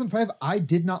 2005, I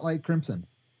did not like Crimson.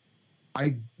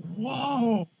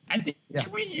 Whoa. I think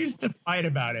we used to fight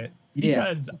about it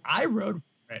because I wrote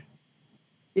for it.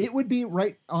 It would be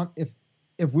right on if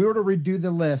we were to redo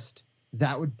the list,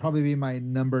 that would probably be my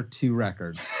number 2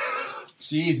 record.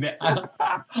 Jeez, man.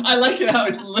 I like it how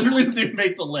it literally doesn't even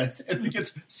make the list and it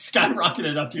gets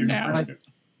skyrocketed up to your number 2.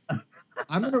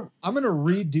 I'm gonna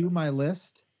redo my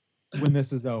list when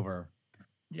this is over.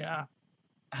 Yeah.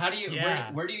 How do you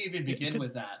where do you even begin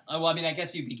with that? Well, I mean, I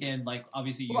guess you begin like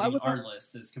obviously using our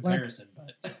list as comparison,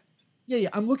 but yeah.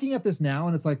 I'm looking at this now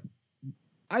and it's like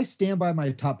I stand by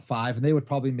my top 5 and they would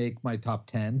probably make my top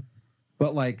 10,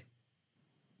 but like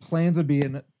Plans would be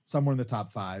in somewhere in the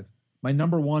top 5. My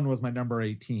number 1 was my number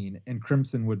 18 and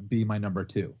Crimson would be my number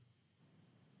 2.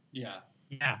 Yeah.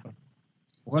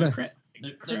 What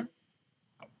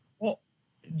well,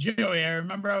 Joey, I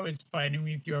remember I was fighting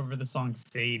with you over the song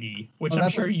Sadie, which I'm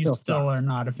sure you still are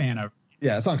not a fan of.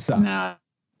 Yeah, that song sucks. Nah,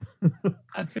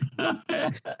 that's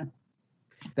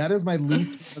That is my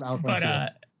least favorite Alkaline Trio,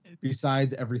 but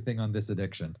besides everything on This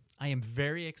Addiction. I am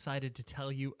very excited to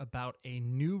tell you about a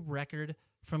new record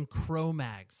from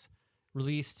Cro-Mags,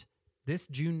 released this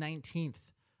June 19th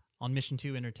on Mission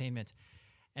 2 Entertainment.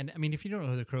 And I mean, if you don't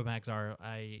know who the Cro-Mags are,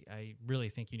 I really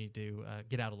think you need to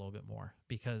get out a little bit more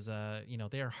because, they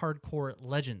are hardcore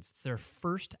legends. It's their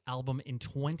first album in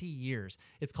 20 years.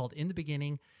 It's called In the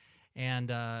Beginning,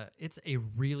 and it's a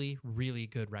really, really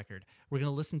good record. We're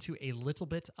going to listen to a little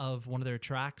bit of one of their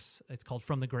tracks. It's called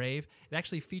From the Grave. It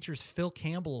actually features Phil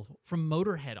Campbell from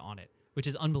Motorhead on it, which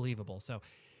is unbelievable. So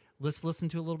let's listen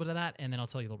to a little bit of that, and then I'll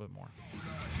tell you a little bit more.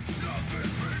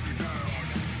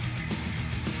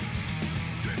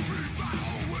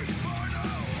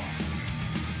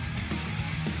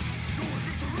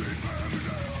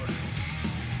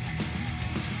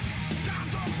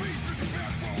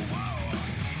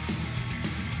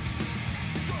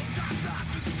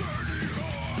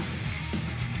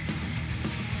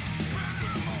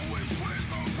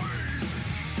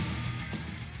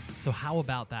 So how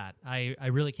about that? I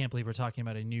really can't believe we're talking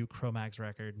about a new Cro-Mags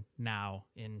record now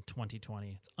in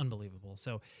 2020. It's unbelievable.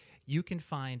 So you can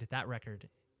find that record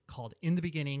called In the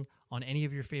Beginning on any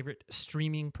of your favorite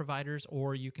streaming providers,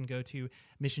 or you can go to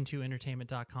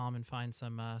mission2entertainment.com and find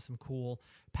some cool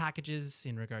packages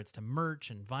in regards to merch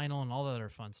and vinyl and all that other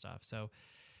fun stuff. So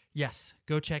yes,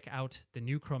 go check out the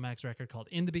new Cro-Mags record called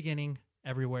In the Beginning,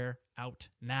 everywhere, out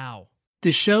now.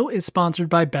 This show is sponsored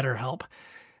by BetterHelp.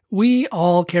 We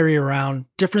all carry around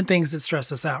different things that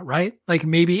stress us out, right? Like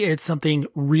maybe it's something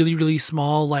really, really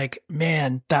small, like,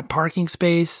 man, that parking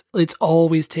space, it's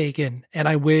always taken. And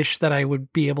I wish that I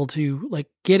would be able to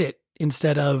get it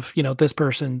instead of, this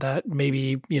person that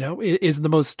maybe, isn't the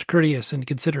most courteous and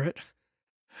considerate.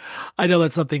 I know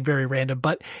that's something very random,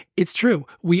 but it's true.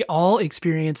 We all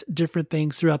experience different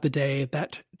things throughout the day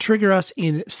that trigger us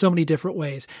in so many different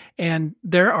ways. And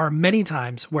there are many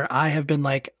times where I have been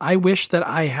like, I wish that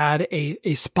I had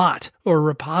a spot or a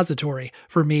repository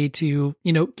for me to,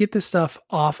 get this stuff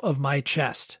off of my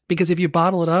chest. Because if you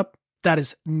bottle it up, that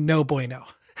is no bueno.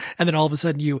 And then all of a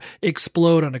sudden you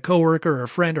explode on a coworker or a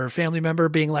friend or a family member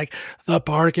being like, the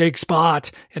parking spot.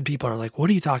 And people are like,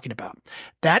 what are you talking about?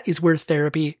 That is where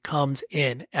therapy comes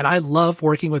in. And I love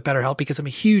working with BetterHelp because I'm a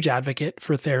huge advocate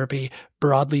for therapy,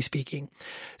 broadly speaking.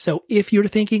 So if you're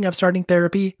thinking of starting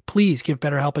therapy, please give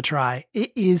BetterHelp a try.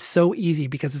 It is so easy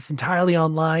because it's entirely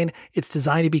online. It's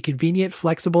designed to be convenient,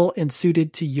 flexible, and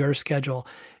suited to your schedule.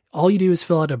 All you do is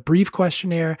fill out a brief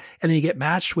questionnaire, and then you get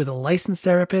matched with a licensed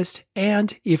therapist.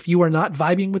 And if you are not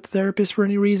vibing with the therapist for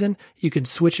any reason, you can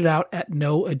switch it out at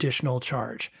no additional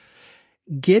charge.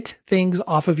 Get things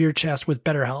off of your chest with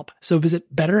BetterHelp. So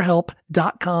visit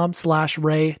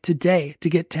betterhelp.com/Ray today to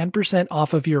get 10%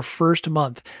 off of your first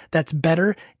month. That's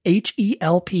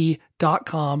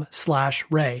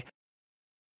betterhelp.com/Ray.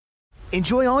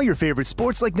 Enjoy all your favorite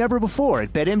sports like never before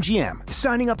at BetMGM.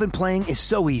 Signing up and playing is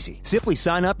so easy. Simply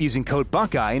sign up using code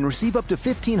Buckeye and receive up to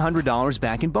 $1,500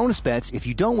 back in bonus bets if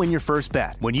you don't win your first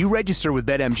bet. When you register with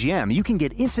BetMGM, you can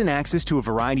get instant access to a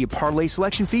variety of parlay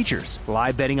selection features,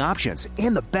 live betting options,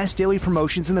 and the best daily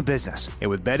promotions in the business. And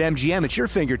with BetMGM at your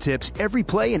fingertips, every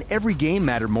play and every game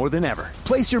matter more than ever.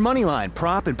 Place your moneyline,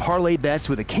 prop, and parlay bets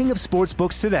with the king of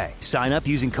sportsbooks today. Sign up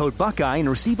using code Buckeye and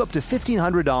receive up to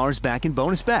 $1,500 back in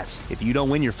bonus bets if you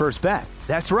don't win your first bet.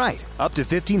 That's right, up to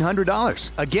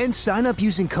 $1,500. Again, sign up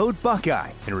using code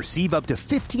Buckeye and receive up to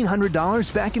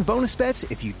 $1,500 back in bonus bets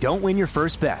if you don't win your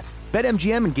first bet.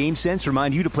 BetMGM and GameSense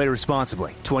remind you to play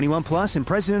responsibly. 21 plus and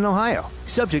present in Ohio.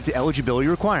 Subject to eligibility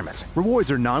requirements.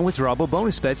 Rewards are non-withdrawable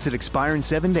bonus bets that expire in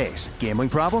 7 days. Gambling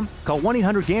problem? Call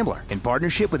 1-800-GAMBLER in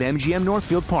partnership with MGM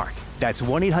Northfield Park. That's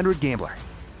 1-800-GAMBLER.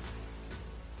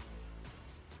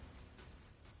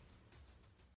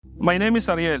 My name is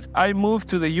Ariel. I moved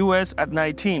to the U.S. at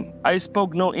 19. I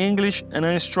spoke no English and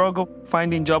I struggled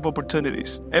finding job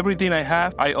opportunities. Everything I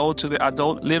have, I owe to the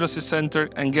Adult Literacy Center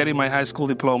and getting my high school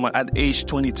diploma at age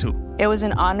 22. It was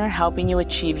an honor helping you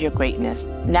achieve your greatness.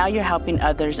 Now you're helping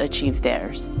others achieve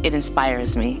theirs. It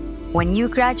inspires me. When you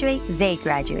graduate, they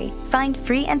graduate. Find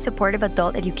free and supportive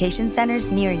adult education centers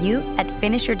near you at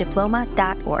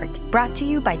finishyourdiploma.org. Brought to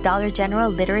you by Dollar General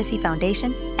Literacy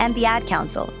Foundation and the Ad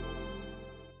Council.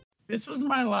 This was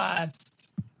my last,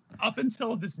 up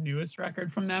until this newest record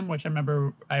from them, which I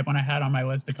remember when I had on my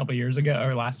list a couple years ago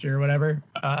or last year or whatever.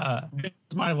 This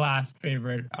was my last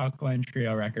favorite Alkaline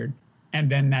Trio record. And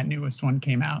then that newest one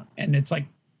came out. And it's like,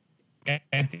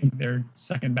 I think their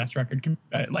second best record,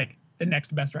 like the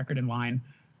next best record in line.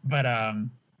 But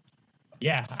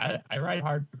Yeah, I ride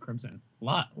hard for Crimson.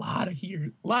 Lot of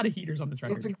heaters on this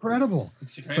record. It's incredible.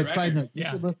 It's a great But record. side note,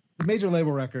 Yeah. the major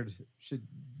label record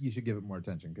you should give it more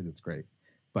attention because it's great.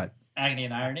 But Agony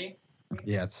and Irony.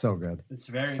 yeah, it's so good. It's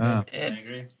very good. I It's-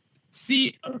 agree.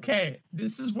 See, okay,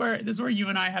 this is where you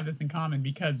and I have this in common,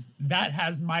 because that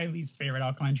has my least favorite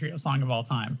Alkaline Trio song of all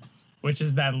time, which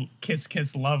is that Kiss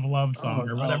Kiss Love Love song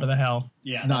or whatever the hell.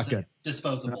 Yeah, Not that's good.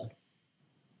 Disposable.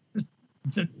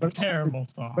 It's a terrible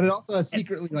song. But it also has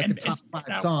secretly like a top it's-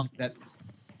 5 song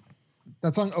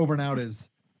that song Over and Out is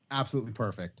absolutely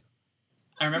perfect.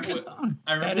 I remember It's a good song.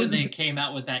 I remember That when is a they good- came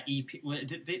out with that EP.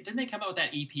 Didn't they come out with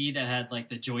that EP that had like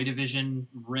the Joy Division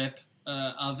rip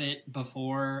of it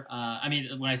before? I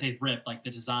mean, when I say rip, like the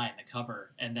design, the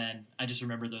cover, and then I just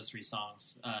remember those 3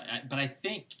 songs. But I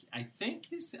think I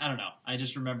don't know. I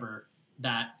just remember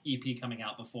that EP coming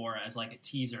out before as like a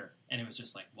teaser, and it was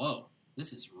just like, whoa,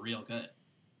 this is real good.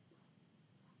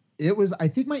 I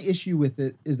think my issue with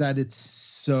it is that it's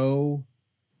so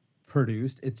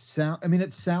produced. It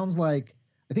sounds like,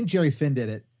 I think Jerry Finn did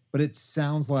it, but it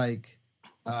sounds like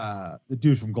the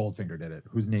dude from Goldfinger did it,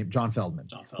 whose name John Feldman.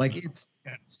 Like it's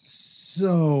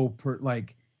so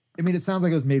it sounds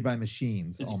like it was made by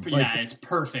machines. It's almost. it's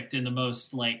perfect in the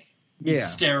most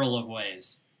sterile of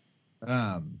ways.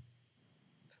 But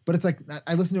it's like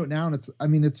I listen to it now, and it's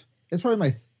probably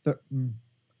my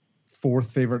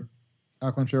 4th favorite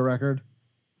Alkaline Trio record.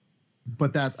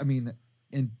 But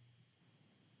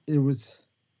it was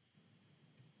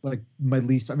like my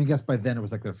least. I guess by then it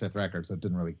was like their 5th record, so it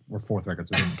didn't really, or 4th record,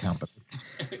 so it didn't count. But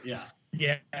Yeah.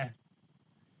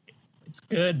 It's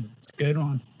good. It's a good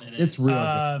one. It's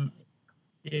real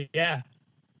good. Yeah.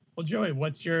 Well, Joey,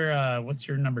 what's your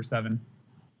number 7?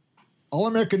 All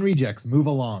American Rejects, Move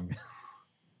Along.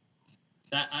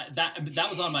 That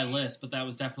was on my list, but that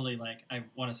was definitely like, I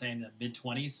want to say in the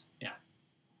mid-20s. Yeah.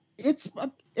 It's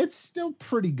still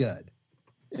pretty good.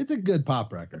 It's a good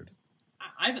pop record.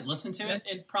 I haven't listened to it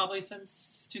in probably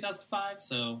since 2005.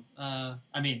 So,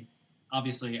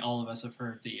 obviously all of us have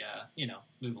heard the,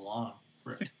 Move Along.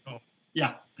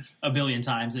 Yeah. A billion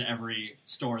times in every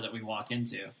store that we walk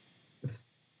into.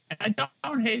 And I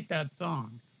don't hate that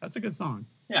song. That's a good song.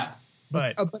 Yeah.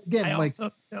 But again, I like,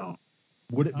 also don't.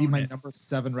 Would it be my number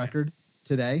 7 record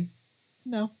today?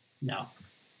 No. No,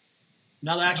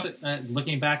 actually,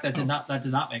 looking back, that did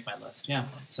not make my list. Yeah.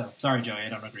 So sorry, Joey, I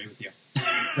don't agree with you.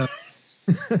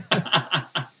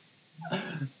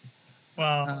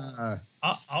 Well,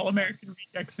 All American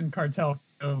Rejects and Cartel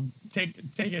go take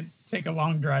a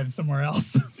long drive somewhere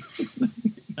else.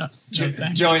 Joey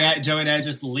and I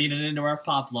just leaning into our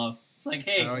pop love. It's like,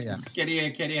 hey, can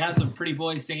you have some pretty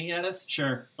boys singing at us?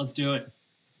 Sure, let's do it.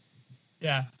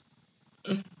 Yeah.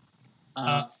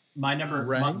 My number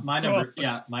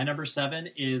 7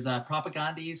 is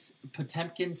Propagandi's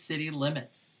Potemkin City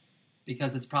Limits,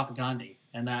 because it's Propagandi,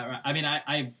 and that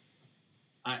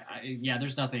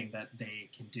there's nothing that they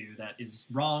can do that is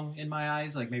wrong in my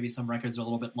eyes. Like maybe some records are a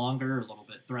little bit longer, a little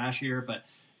bit thrashier, but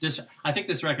I think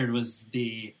this record was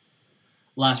the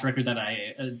last record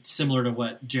that similar to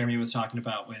what Jeremy was talking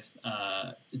about with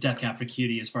Death Cab for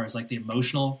Cutie, as far as like the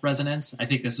emotional resonance. I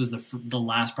think this was the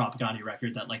last Propaganda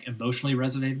record that like emotionally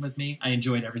resonated with me. I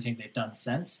enjoyed everything they've done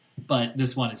since, but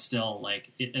this one is still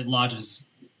like it lodges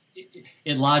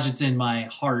in my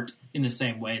heart in the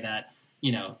same way that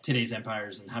Today's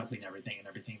Empires and How to Clean Everything and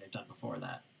everything they've done before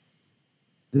that.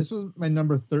 This was my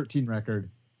number 13 record,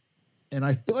 and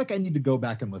I feel like I need to go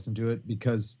back and listen to it,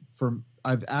 because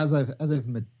as I've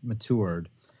matured,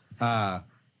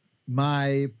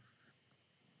 my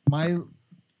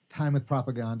time with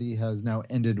Propaganda has now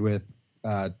ended with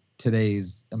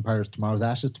Today's Empires, Tomorrow's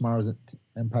Ashes. Tomorrow's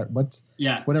Empire.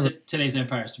 Whatever. Today's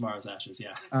Empires, Tomorrow's Ashes.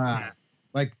 Yeah.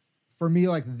 Like for me,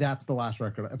 like that's the last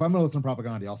record. If I'm gonna listen to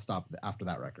Propaganda, I'll stop after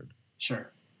that record.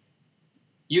 Sure.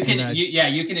 You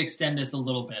can extend this a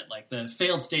little bit. Like the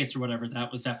Failed States or whatever,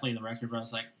 that was definitely the record where I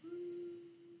was like,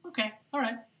 okay, all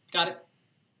right, got it.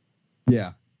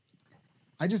 Yeah.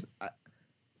 I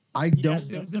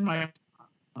don't. It was in my.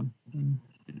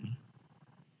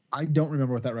 I don't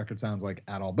remember what that record sounds like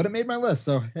at all, but it made my list.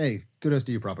 So hey, kudos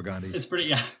to you, Propaganda. It's pretty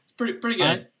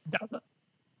good.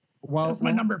 That's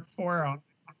my number 4 on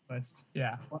the list.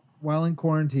 Yeah. While in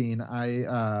quarantine,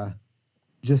 I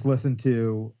just listened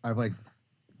to. I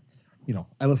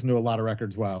listen to a lot of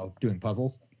records while doing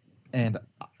puzzles, and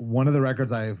one of the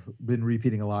records I've been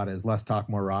repeating a lot is Less Talk,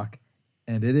 More Rock,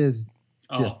 and it is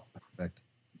just perfect,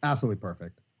 absolutely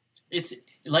perfect.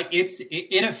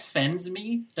 It offends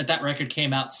me that record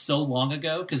came out so long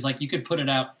ago, because like you could put it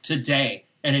out today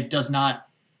and it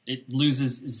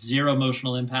loses zero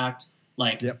emotional impact.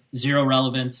 like zero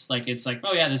relevance. Like it's like,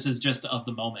 oh yeah, this is just of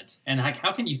the moment. And like,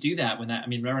 how can you do that when that? I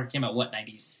mean, remember it came out what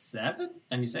 97,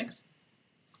 96?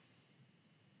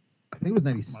 I think it was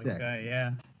 96.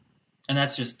 Yeah. And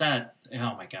that's just that.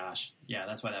 Oh my gosh, yeah,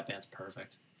 that's why that band's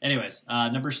perfect. Anyways,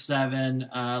 number 7.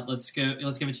 Let's give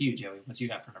it to you, Joey. What's you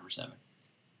got for number 7?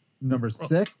 Number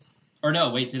 6? Or no,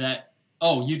 wait, did I?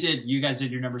 Oh, you did. You guys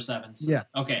did your number 7s. Yeah.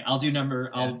 Okay, I'll do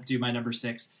my number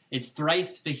 6. It's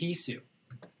Thrice Fahisu.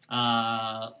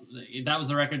 That was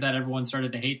the record that everyone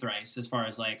started to hate Thrice, as far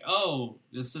as like, oh,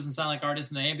 this doesn't sound like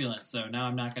Artists in the Ambulance, so now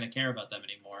I'm not going to care about them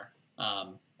anymore.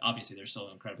 Obviously, they're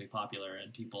still incredibly popular,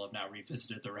 and people have now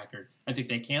revisited the record. I think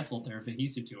they canceled their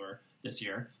Fahisu tour this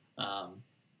year.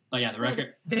 But yeah, the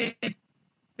record. They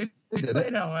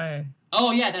played LA.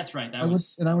 Oh yeah, that's right. I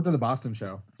went to the Boston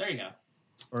show. There you go.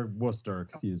 Or Worcester,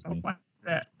 excuse me.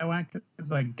 I went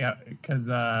because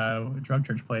Drug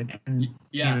Church played. And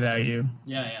yeah. Without You.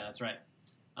 Yeah, that's right.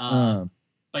 But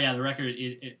yeah, the record.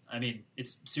 I mean,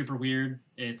 it's super weird.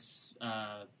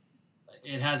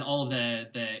 It has all of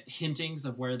the hintings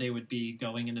of where they would be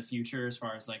going in the future, as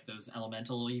far as like those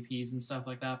Elemental EPs and stuff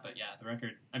like that. But yeah, the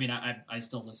record. I mean, I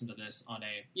still listen to this on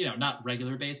a not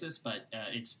regular basis, but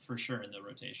it's for sure in the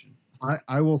rotation.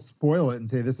 I will spoil it and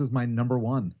say this is my number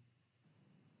 1.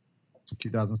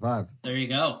 2005. There you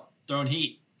go. Throwing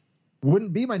heat.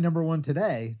 Wouldn't be my number 1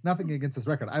 today. Nothing against this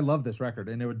record. I love this record,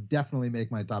 and it would definitely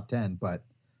make my top 10. But,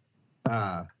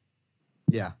 yeah.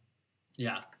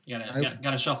 Yeah, you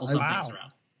gotta shuffle some things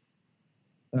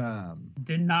around.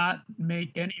 Did not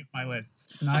make any of my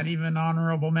lists. Not even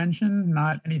honorable mention.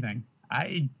 Not anything.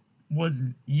 I was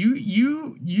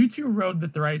you two rode the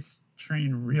Thrice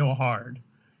train real hard.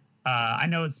 I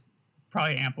know it's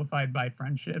probably amplified by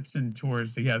friendships and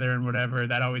tours together and whatever.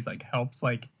 That always like helps.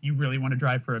 Like you really want to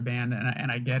drive for a band,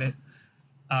 and I get it.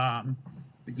 But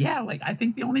yeah, like I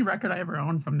think the only record I ever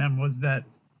owned from them was that.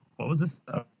 What was this?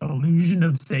 Illusion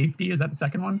of Safety? Is that the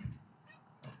second one?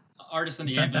 Artist in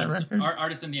the Ambulance.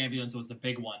 Artist in the Ambulance was the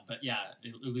big one, but yeah,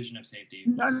 Illusion of Safety.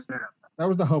 No. That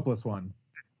was the hopeless one.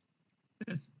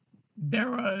 There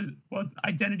was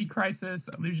Identity Crisis,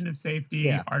 Illusion of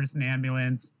Safety, Artist in the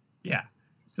Ambulance. Yeah.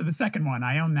 So the second one,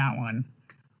 I own that one.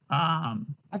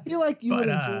 I feel like you would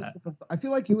enjoy. I feel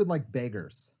like you would like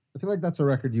Beggars. I feel like that's a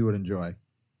record you would enjoy.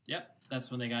 Yep, that's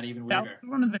when they got even weirder. That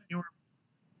was one of the newer.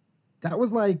 That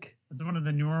was like. That's one of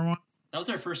the newer ones. That was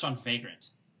their first on Vagrant,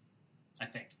 I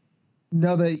think.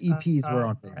 No, the EPs were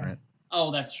on Vagrant. Oh,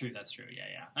 that's true.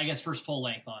 Yeah. I guess first full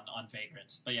length on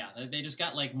Vagrant, but yeah, they just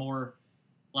got like more,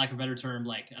 lack of a better term,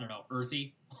 like I don't know,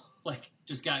 earthy. Like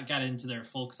just got into their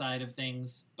folk side of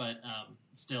things, but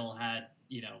still had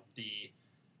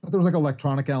But there was like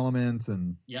electronic elements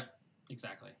and. Yep,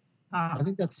 exactly. I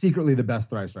think that's secretly the best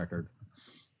Thrice record.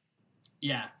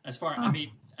 Yeah, as far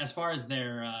as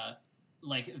their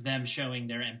like them showing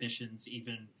their ambitions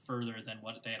even further than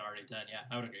what they had already done. Yeah,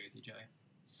 I would agree with you, Joey.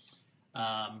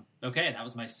 Okay, that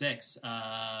was my 6.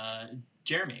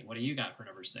 Jeremy, what do you got for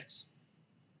number 6?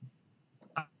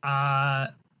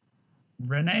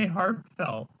 Renee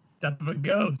Hartfelt, Death of a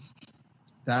Ghost.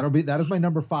 That is my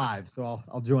number 5, so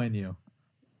I'll join you.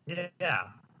 Yeah,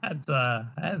 that's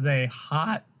a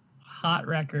hot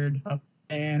record,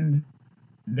 and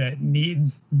that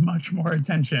needs much more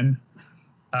attention.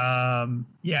 I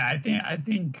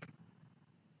think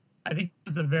it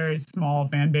was a very small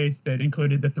fan base that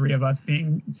included the 3 of us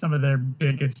being some of their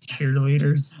biggest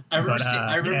cheerleaders. I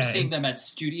remember seeing them at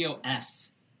Studio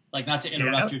S. Like, not to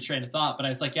interrupt your train of thought, but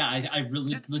it's like, I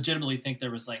really legitimately think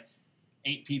there was like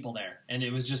 8 people there, and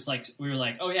it was just like we were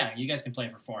like, oh yeah, you guys can play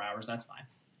for 4 hours, that's fine.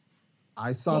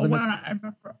 I saw them. I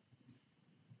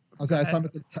saw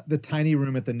them at the tiny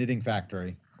room at the Knitting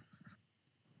Factory.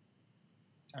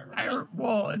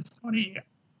 It's funny.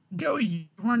 Joey, you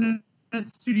weren't at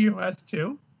Studio S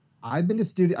too? I went to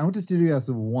Studio S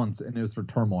once, and it was for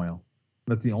Turmoil.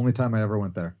 That's the only time I ever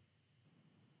went there.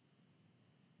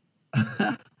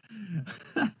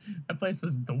 That place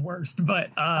was the worst,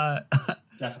 but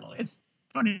definitely. It's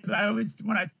funny because I always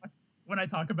when I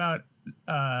talk about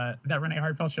that Renee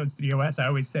Hartfelt show at Studio S, I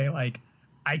always say like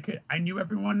I knew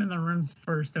everyone in the room's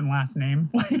first and last name.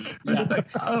 Like just like,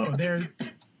 oh, there's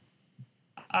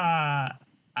I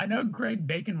know Greg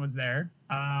Bacon was there.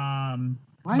 But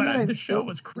the show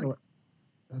was crazy.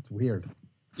 That's weird.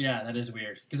 Yeah, that is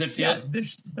weird because it feels.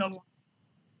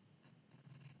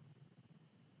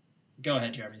 Go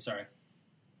ahead, Jeremy. Sorry.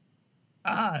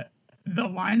 The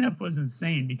lineup was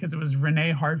insane because it was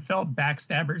Renee Hartfelt,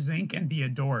 Backstabbers Inc., and The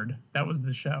Adored. That was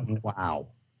the show. Wow.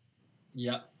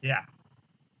 Yep. Yeah.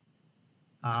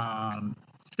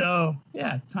 So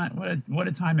yeah, time. What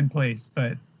a time and place.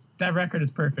 But that record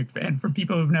is perfect. And for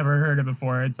people who've never heard it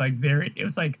before, it's like it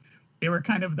was like they were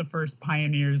kind of the first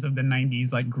pioneers of the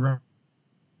 90s, like grow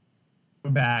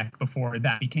back before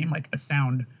that became like a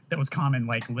sound that was common,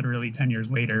 like literally 10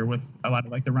 years later with a lot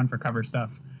of like the Run for Cover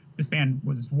stuff. This band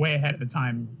was way ahead of the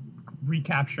time,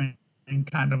 recapturing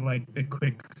kind of like the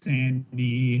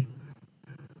quicksandy,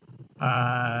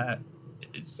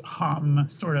 it's hum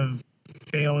sort of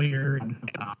failure.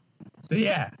 So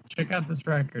yeah, check out this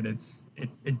record.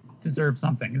 It deserves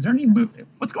something. Is there any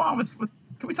what's going on with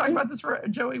can we talk about this for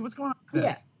Joey? What's going on with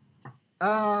this?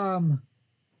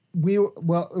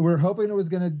 We're hoping it was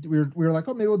gonna. We were like,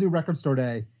 oh, maybe we'll do Record Store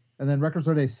Day, and then Record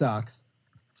Store Day sucks.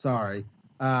 Sorry.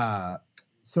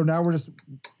 So now we're just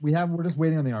waiting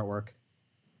on the artwork.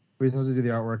 We're supposed to do the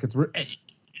artwork.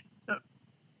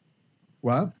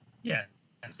 What? Yeah,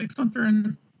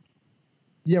 613.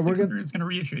 Yeah, we're gonna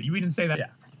reissue it. We didn't say that. Yeah.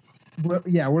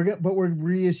 We're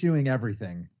reissuing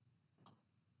everything.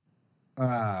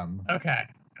 Okay.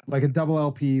 Like a double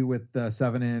LP with the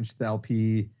 7-inch, the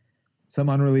LP, some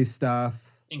unreleased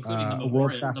stuff, including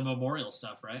the memorial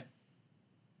stuff, right?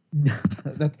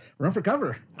 That's Run for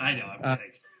Cover. I know, I'm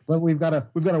kidding. But we've got a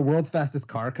World's Fastest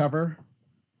Car cover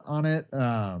on it.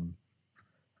 But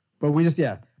we just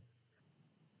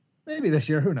maybe this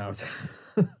year, who knows?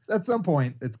 At some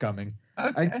point, it's coming.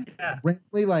 Okay.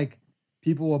 Randomly, like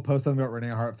people will post something about Renee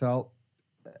Hartfelt,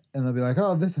 and they'll be like,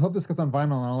 "Oh, hope this gets on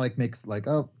vinyl," and I'll like makes like,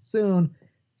 "Oh, soon,"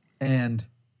 and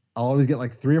I'll always get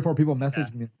like 3 or 4 people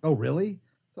message me, "Oh, really?"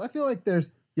 So I feel like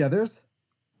there's it's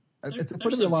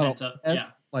going to be a lot of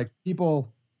like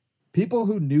people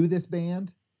who knew this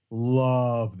band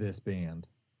love this band.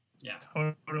 Yeah,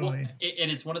 totally. Well,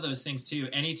 and it's one of those things too.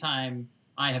 Anytime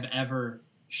I have ever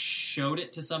showed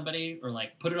it to somebody or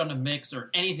like put it on a mix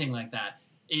or anything like that,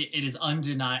 it is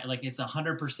undeniable. Like it's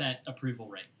 100% approval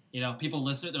rate. You know, people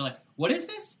listen to it, they're like, "What is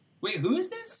this? Wait, who is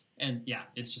this?" And yeah,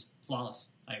 it's just flawless.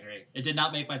 I agree. It did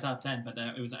not make my top 10, but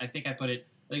it was. I think it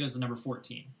was the number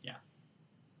 14. Yeah.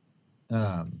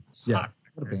 What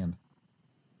a band.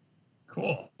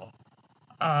 Cool.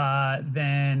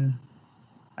 Then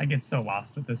I get so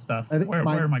lost with this stuff. Where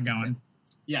am I going?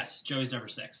 Yes, Joey's number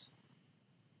 6.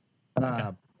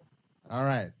 All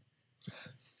right.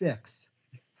 6.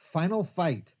 Final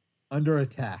Fight, Under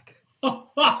Attack.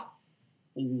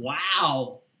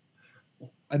 Wow.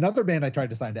 Another band I tried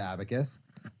to sign to Abacus.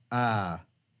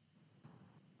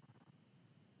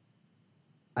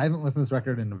 I haven't listened to this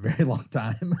record in a very long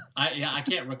time. I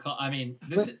can't recall. I mean,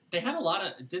 they had a lot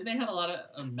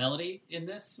of melody in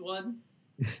this one.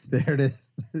 There it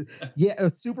is. Yeah,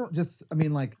 it's super. Just I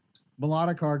mean, like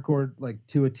melodic hardcore, like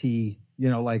to a T. You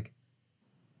know, like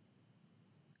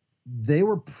they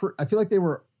were. I feel like they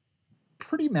were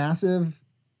pretty massive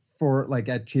for like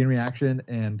at Chain Reaction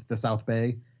and the South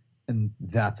Bay, and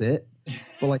that's it.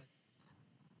 But like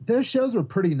their shows were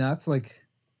pretty nuts. Like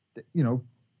you know.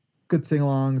 Good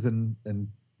sing-alongs and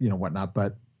you know whatnot,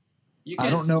 but I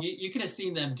don't know. You could have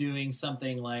seen them doing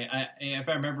something like, if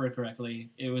I remember it correctly,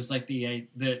 it was like the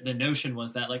notion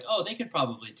was that like, oh, they could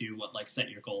probably do what like Set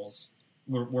Your Goals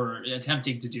were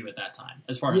attempting to do at that time,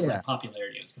 as far as like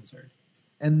popularity is concerned.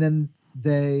 And then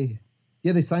they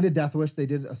signed a Death Wish. They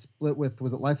did a split with,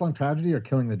 was it Lifelong Tragedy or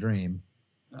Killing the Dream?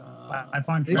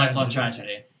 Lifelong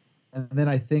Tragedy. And then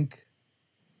I think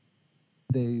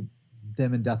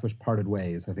them and Death Wish parted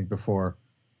ways, I think, before.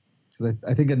 Because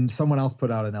I think someone else put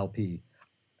out an LP.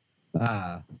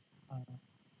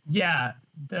 Yeah,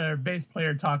 the bass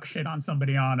player talked shit on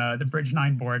somebody on the Bridge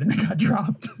 9 board and they got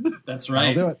dropped. That's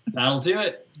right. That'll do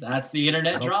it. That's the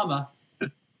internet drama.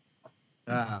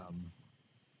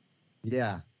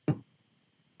 Yeah. I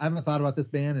haven't thought about this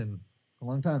band in a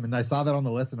long time. And I saw that on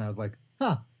the list and I was like,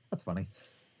 huh, that's funny.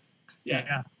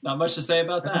 Yeah. Not much to say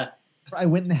about that. I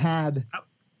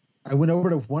went over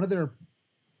to one of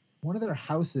their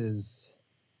houses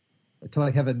to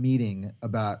like have a meeting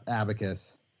about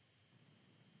Abacus,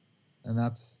 and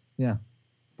that's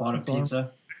bought a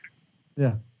pizza.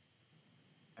 Yeah,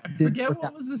 I forget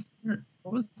what was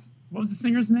the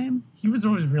singer's name? He was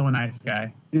always a really nice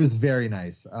guy. He was very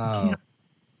nice.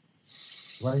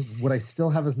 Would I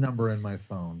still have his number in my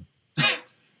phone?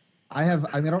 I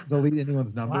don't delete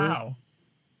anyone's numbers. Wow.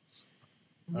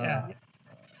 Yeah.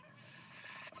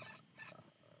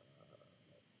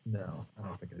 No, I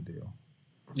don't think I do.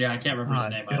 Yeah, I can't remember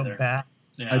his name either. Bad.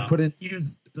 Yeah. I put in. He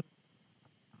was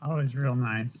always real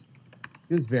nice.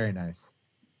 He was very nice.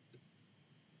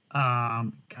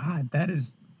 God, that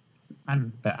is.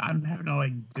 I'm having to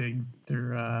like dig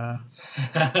through.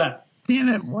 Damn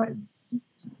it! What?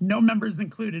 No members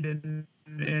included in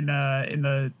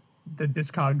the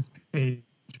Discogs page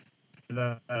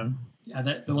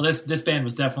Well, this band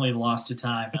was definitely lost to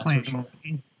time. That's for sure.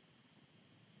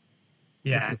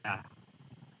 Yeah.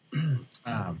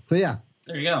 So yeah,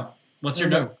 there you go. What's your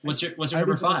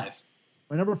number 5?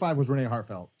 My number 5 was Renee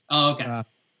Hartfeld. Oh, okay.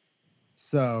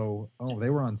 They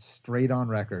were on Straight On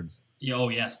Records. Oh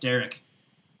yes, Derek.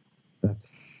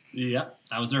 Yep,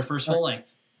 that was their first full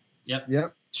length.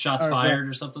 Yep. Shots Fired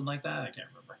or something like that. I can't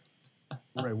remember.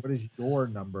 All right, what is your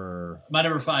number? My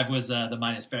number 5 was the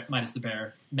minus the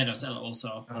bear, Menos El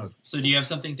Oso. Oh. So do you have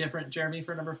something different, Jeremy,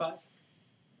 for number 5?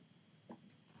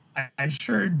 I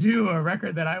sure do. A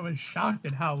record that I was shocked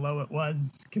at how low it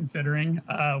was, considering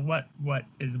what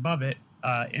is above it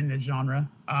in this genre.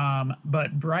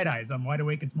 But Bright Eyes on Wide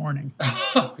Awake It's Morning.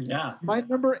 Yeah. My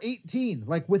number 18,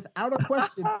 like without a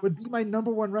question, would be my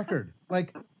number 1 record.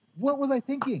 Like, what was I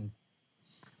thinking?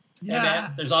 Yeah, hey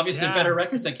man, there's obviously better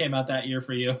records that came out that year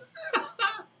for you.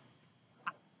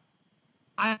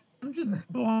 I'm just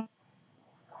blown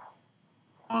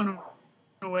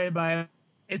away by it.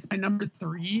 It's my number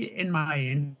 3 in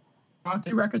my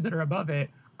records that are above it.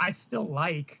 I still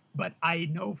like, but I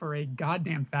know for a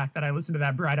goddamn fact that I listen to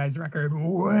that Bright Eyes record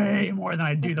way more than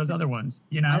I do those other ones.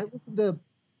 You know, I listen to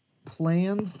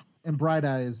Plans and Bright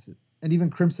Eyes and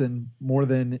even Crimson more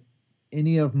than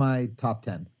any of my top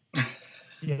 10.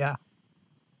 Yeah.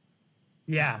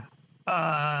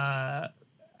 I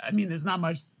mean, there's not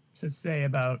much to say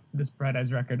about this Bright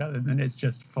Eyes record other than it's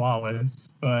just flawless,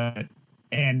 and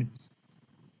it's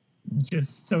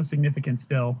just so significant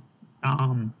still.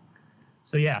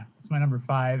 So yeah, it's my number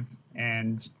 5,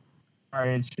 and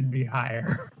sorry, it should be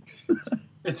higher.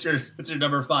 It's your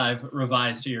number 5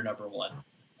 revised to your number 1.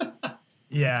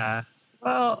 Yeah.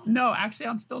 Well, no, actually,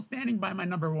 I'm still standing by my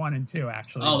number 1 and 2.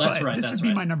 Actually. Oh, that's right. This would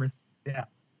be my number. Yeah.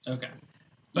 Okay.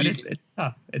 But it's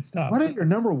tough. It's tough. What are your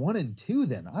number 1 and 2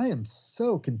 then? I am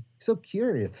so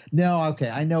curious. No, okay,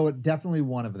 I know it. Definitely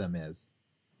one of them is.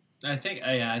 I think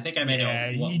I may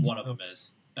know what one of them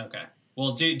is. Okay.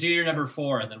 Well, do your number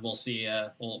 4, and then we'll see.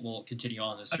 We'll continue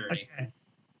on this journey. Okay.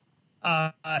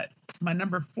 My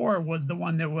number 4 was the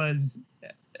one that was.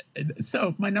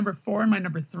 So my number 4 and my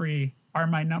number 3 are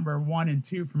my number 1 and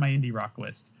 2 for my indie rock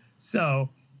list. So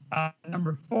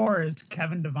number 4 is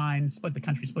Kevin Devine, Split the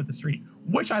Country, Split the Street,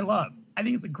 which I love. I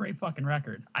think it's a great fucking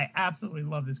record. I absolutely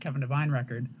love this Kevin Devine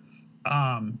record.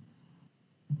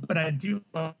 But I do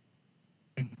love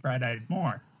Bright Eyes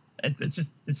more. It's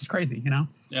just crazy, you know?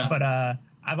 Yeah. But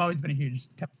I've always been a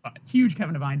huge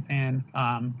Kevin Devine fan.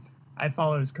 I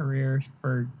followed his career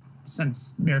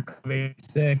since Miracle of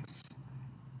 '86.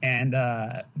 And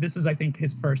this is, I think,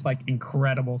 his first like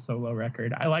incredible solo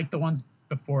record. I like the ones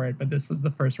before it, but this was the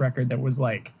first record that was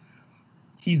like,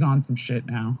 he's on some shit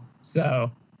now. So,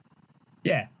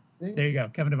 yeah, there you go,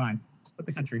 Kevin Devine, Split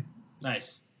the Country.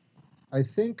 Nice. I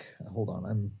think. Hold on,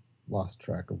 I'm lost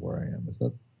track of where I am. Is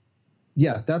that?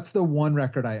 Yeah, that's the one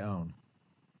record I own.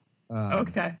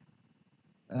 Okay.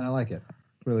 And I like it.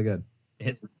 Really good.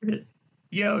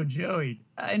 Yo, Joey,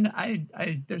 and I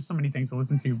there's so many things to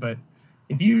listen to, but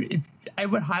if I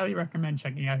would highly recommend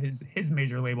checking out his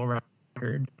major label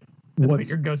record, Put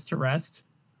Your Ghost to Rest.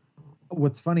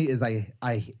 What's funny is I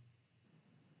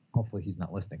hopefully he's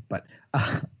not listening, but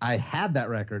I had that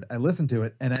record. I listened to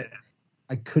it and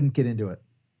I couldn't get into it.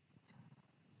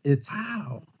 It's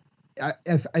wow.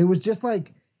 I was just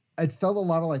like, it felt a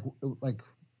lot of like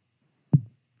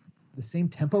the same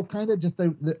tempo, kind of just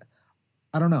the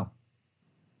I don't know.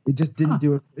 It just didn't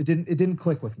do it. It didn't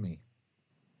click with me.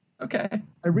 Okay,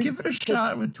 give it a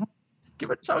shot with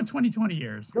 2020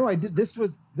 years. No, I did. This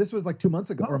was like 2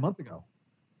 months ago or a month ago.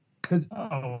 Because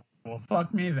well,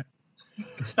 fuck me then.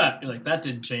 You're like, that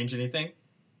didn't change anything.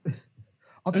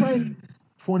 I'll try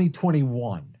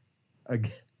 2021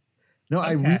 again. No, okay.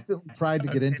 I recently tried to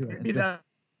get into it. Maybe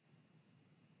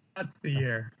that's the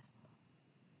year.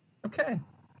 Okay.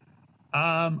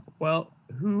 Well,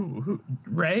 who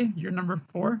Ray, you're number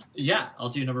 4? Yeah, I'll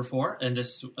do number 4, and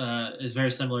this is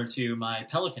very similar to my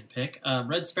Pelican pick.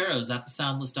 Red Sparrows at the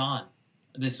Soundless Dawn.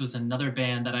 This was another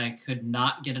band that I could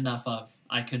not get enough of.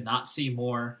 I could not see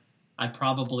more. I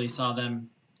probably saw them,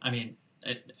 I mean,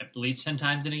 at least 10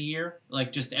 times in a year.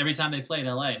 Like, just every time they played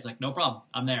LA, it's like, no problem,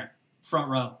 I'm there, front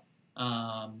row.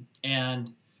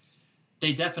 And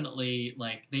they definitely,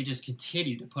 like, they just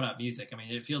continue to put out music. I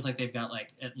mean, it feels like they've got,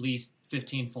 like, at least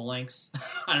 15 full lengths.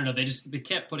 I don't know. They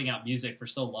kept putting out music for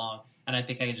so long, and I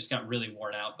think I just got really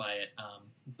worn out by it.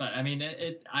 But, I mean,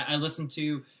 I listened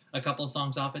to a couple of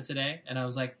songs off it today, and I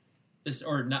was like,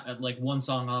 one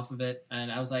song off of it,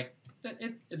 and I was like,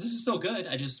 this is so good.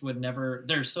 I just would never,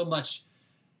 there's so much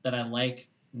that I like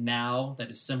now that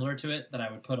is similar to it that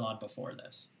I would put on before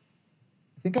this.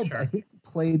 I think he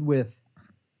played with.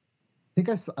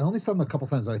 I only saw him a couple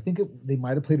times, but I think they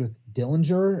might have played with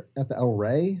Dillinger at the El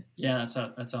Rey. Yeah,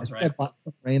 that sounds right. I bought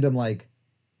some random like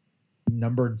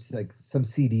numbered like some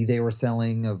CD they were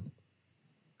selling of.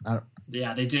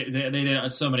 Yeah, they did. They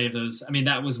did so many of those. I mean,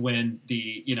 that was when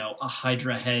the a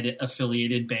Hydra Head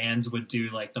affiliated bands would do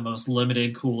like the most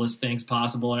limited, coolest things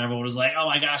possible, and everyone was like, "Oh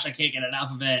my gosh, I can't get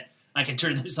enough of it. I can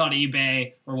turn this on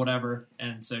eBay or whatever."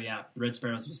 And so yeah, Red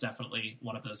Sparrows was definitely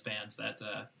one of those bands that.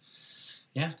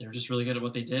 They were just really good at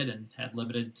what they did and had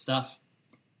limited stuff.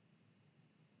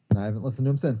 And I haven't listened to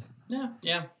them since.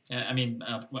 Yeah. I mean,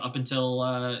 up until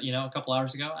a couple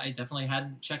hours ago, I definitely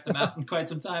hadn't checked them out in quite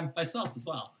some time myself as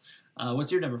well. What's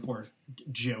your number 4,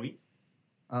 Joey?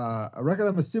 A record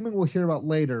I'm assuming we'll hear about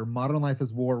later. Modern Life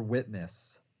is War,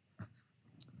 Witness.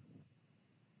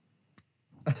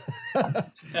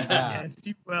 Yes,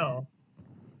 you will.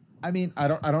 I mean, I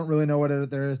don't really know what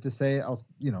there is to say.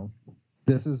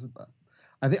 This is.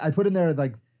 I think I put in there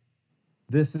like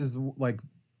this is like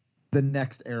the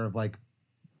next era of like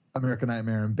American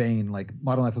Nightmare and Bane. Like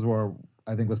Modern Life is War,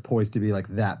 I think was poised to be like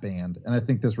that band, and I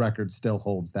think this record still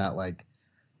holds that like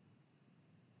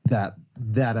that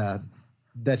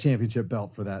championship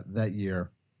belt for that year.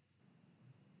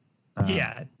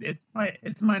 It's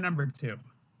my number 2.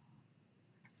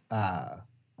 Yeah,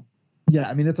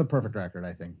 I mean it's a perfect record,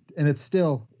 I think, and it's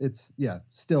still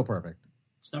perfect.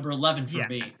 It's number 11 for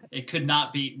me. It could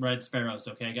not beat Red Sparrows,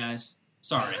 okay, guys?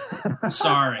 Sorry.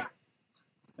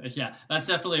 Yeah, that's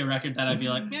definitely a record that I'd be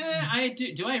like,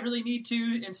 do I really need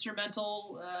 2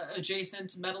 instrumental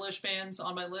adjacent metalish bands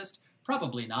on my list?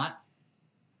 Probably not.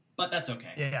 But that's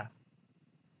okay.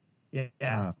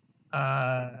 Yeah.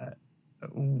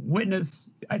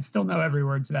 Witness, I still know every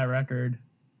word to that record.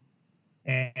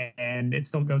 And it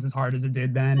still goes as hard as it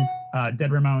did then. Dead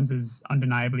Ramones is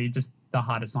undeniably just the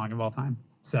hottest song of all time.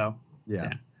 So Yep.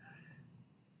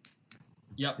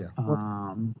 Yeah.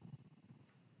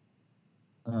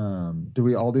 Do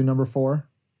we all do number 4?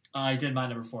 I did my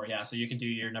number 4. Yeah. So you can do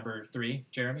your number 3,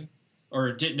 Jeremy.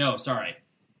 Sorry,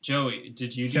 Joey.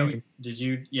 Did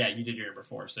you? Yeah, you did your number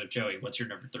 4. So Joey, what's your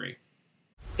number 3?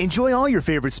 Enjoy all your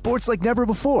favorite sports like never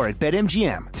before at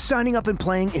BetMGM. Signing up and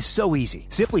playing is so easy.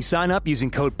 Simply sign up using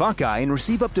code Buckeye and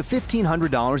receive up to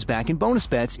 $1,500 back in bonus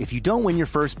bets if you don't win your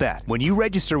first bet. When you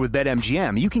register with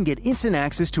BetMGM, you can get instant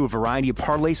access to a variety of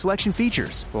parlay selection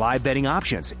features, live betting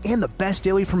options, and the best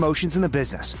daily promotions in the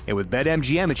business. And with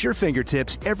BetMGM at your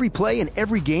fingertips, every play and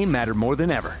every game matter more than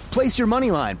ever. Place your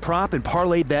moneyline, prop, and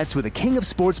parlay bets with the king of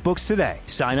sportsbooks today.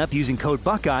 Sign up using code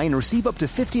Buckeye and receive up to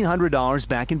 $1,500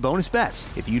 back in bonus bets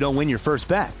if you don't win your first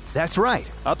bet. That's right,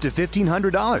 up to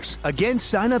 $1,500. Again,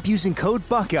 sign up using code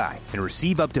Buckeye and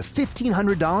receive up to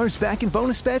 $1,500 back in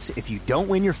bonus bets if you don't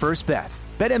win your first bet.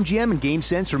 BetMGM and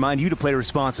GameSense remind you to play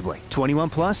responsibly. 21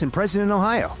 plus and present in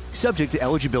Ohio. Subject to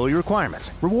eligibility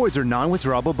requirements. Rewards are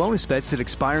non-withdrawable bonus bets that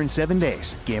expire in 7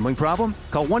 days. Gambling problem?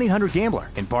 Call 1-800-GAMBLER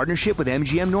in partnership with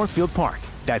MGM Northfield Park.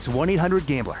 That's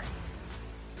 1-800-GAMBLER.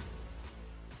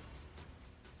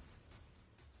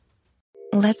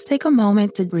 Let's take a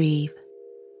moment to breathe.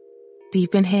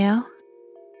 Deep inhale.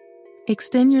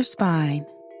 Extend your spine.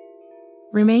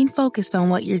 Remain focused on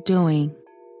what you're doing.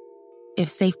 If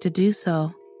safe to do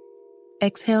so,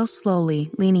 exhale slowly,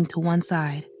 leaning to one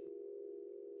side.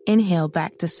 Inhale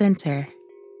back to center.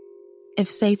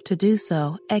 If safe to do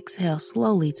so, exhale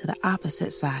slowly to the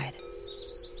opposite side.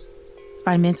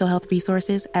 Find mental health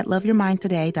resources at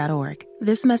loveyourmindtoday.org.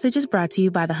 This message is brought to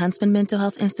you by the Huntsman Mental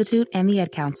Health Institute and the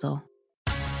Ad Council.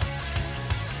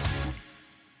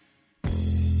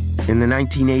 In the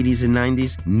 1980s and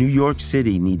 90s, New York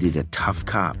City needed a tough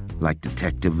cop like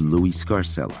Detective Louis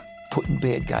Scarcella. Putting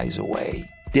bad guys away.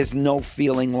 There's no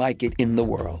feeling like it in the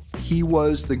world. He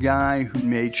was the guy who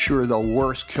made sure the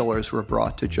worst killers were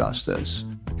brought to justice.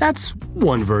 That's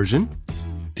one version.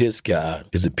 This guy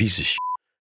is a piece of shit.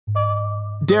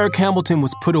 Derek Hamilton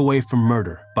was put away for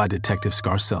murder by Detective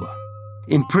Scarcella.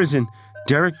 In prison,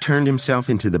 Derek turned himself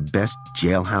into the best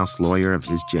jailhouse lawyer of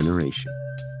his generation.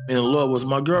 And the law was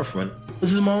my girlfriend.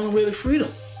 This is my only way to freedom.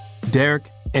 Derek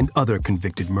and other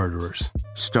convicted murderers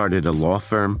started a law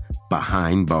firm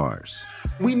behind bars.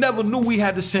 We never knew we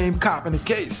had the same cop in the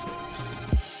case.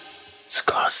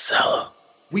 Scarcella.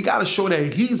 We gotta show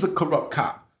that he's a corrupt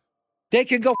cop. They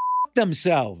can go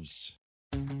themselves.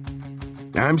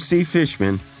 I'm Steve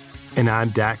Fishman. And I'm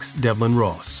Dax Devlin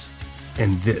Ross.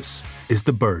 And this is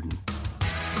The Burden.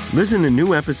 Listen to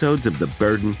new episodes of The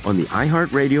Burden on the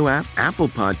iHeartRadio app, Apple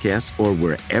Podcasts, or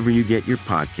wherever you get your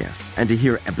podcasts. And to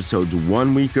hear episodes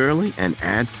 1 week early and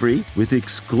ad-free with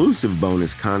exclusive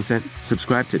bonus content,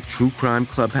 subscribe to True Crime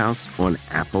Clubhouse on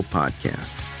Apple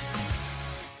Podcasts.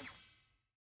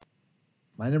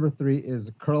 My number 3 is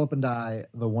Curl Up and Die,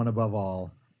 the one above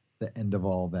all, the end of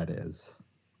all that is.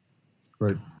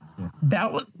 Right. Yeah.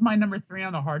 That was my number 3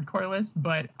 on the hardcore list,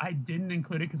 but I didn't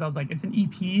include it because I was like, it's an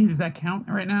EP. Does that count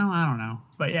right now? I don't know.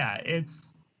 But yeah,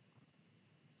 it's.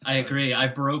 I agree. I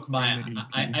broke my.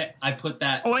 I put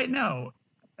that. Oh, wait, no.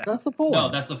 That's the full No,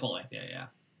 length. that's the full length. Yeah.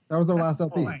 That was their last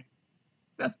LP.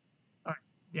 That's. All right.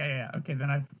 Yeah. Okay, then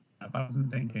I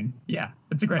wasn't thinking. Yeah,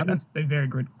 it's a great. That's a very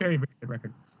good, very, very good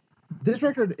record. This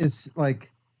record is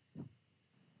like.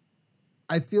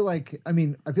 I feel like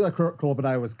Curl Up and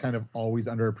Die was kind of always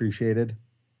underappreciated.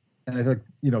 And I feel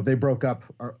like, they broke up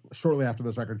shortly after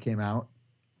this record came out.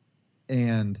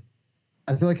 And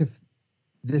I feel like if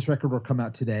this record were come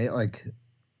out today, like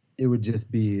it would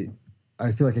just be,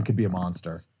 I feel like it could be a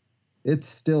monster. It's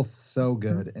still so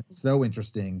good and so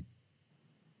interesting.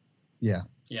 Yeah.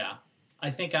 Yeah. I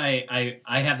think I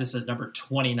have this as number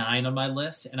 29 on my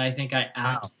list. And I think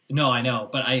no, I know,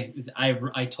 but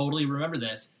I totally remember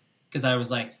this. Because I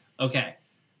was like, okay,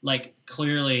 like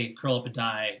clearly Curl Up and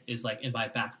Die is like in my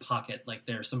back pocket. Like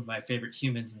they're some of my favorite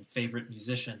humans and favorite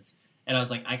musicians. And I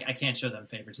was like, I can't show them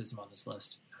favoritism on this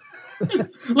list.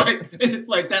 like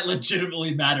that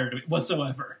legitimately mattered to me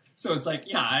whatsoever. So it's like,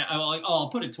 yeah, I'll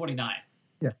put it 29.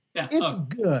 Yeah. It's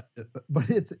good, but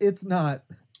it's not.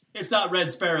 It's not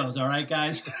Red Sparrows, all right,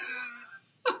 guys?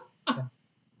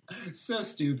 So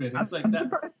stupid. It's like that.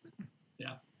 Surprised.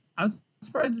 Yeah. I was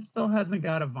surprised it still hasn't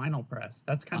got a vinyl press.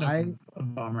 That's kind of a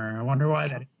bummer. I wonder why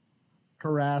that.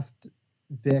 Harassed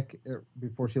Vic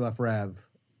before she left Rev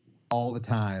all the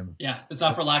time. Yeah, it's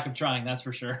not for lack of trying, that's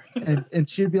for sure. and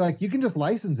she'd be like, "You can just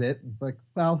license it." It's like,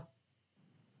 well,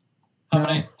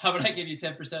 how about I give you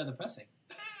 10% of the pressing?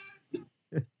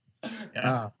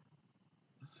 Yeah.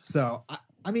 So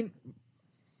I mean,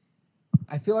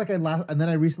 I feel like and then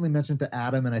I recently mentioned to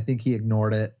Adam, and I think he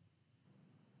ignored it.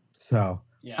 So.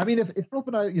 Yeah. I mean, if Rope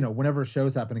and I, whenever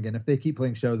shows happen again, if they keep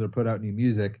playing shows or put out new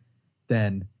music,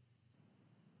 then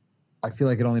I feel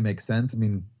like it only makes sense. I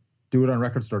mean, do it on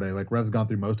Record Store Day. Like Rev's gone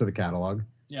through most of the catalog.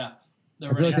 Yeah,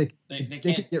 they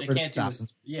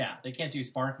can't do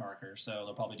Spark Marker, so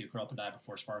they'll probably do Curl Up and Die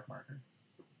before Spark Marker.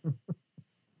 But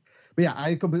yeah,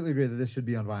 I completely agree that this should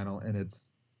be on vinyl, and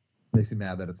makes me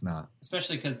mad that it's not.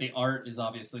 Especially because the art is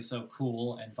obviously so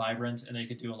cool and vibrant, and they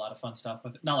could do a lot of fun stuff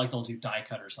with it. Not like they'll do die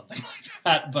cut or something like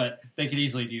that, but they could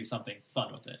easily do something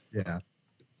fun with it. Yeah.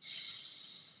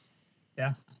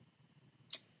 Yeah.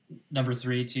 Number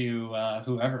 3 to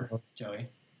whoever, Joey.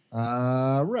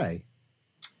 Ray.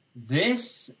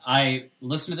 I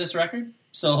listened to this record,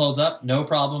 still holds up. No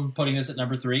problem putting this at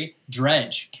number 3.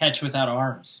 Dredge, Catch Without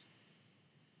Arms.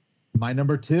 My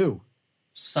number 2.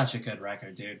 Such a good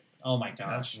record, dude. Oh my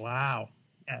gosh! Wow.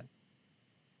 Yeah.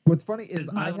 What's funny is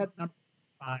I had number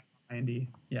 5, Andy.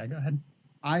 Yeah, go ahead.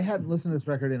 I hadn't listened to this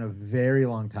record in a very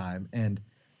long time, and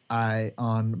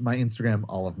on my Instagram,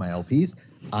 all of my LPs,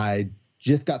 I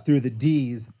just got through the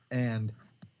D's and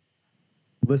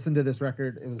listened to this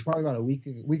record. It was probably about a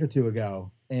week or two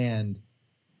ago, and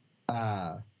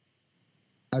I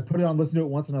put it on, listened to it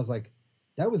once, and I was like,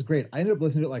 "That was great." I ended up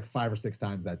listening to it like 5 or 6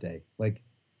 times that day. Like.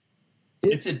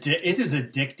 It is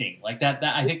addicting. Like that.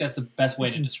 I think that's the best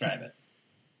way to describe it.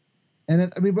 And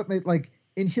then, but like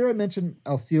in here, I mentioned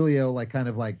Alcelio, like kind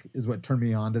of like is what turned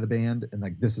me on to the band, and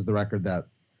like this is the record that.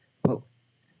 Well,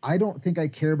 I don't think I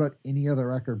care about any other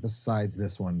record besides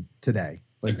this one today.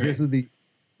 Like Agreed. This is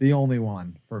the only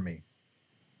one for me.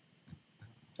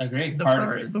 Agree. The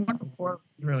one before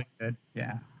was really good.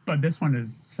 Yeah, but this one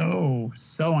is so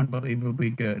unbelievably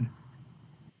good.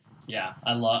 Yeah,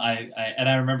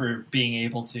 I remember being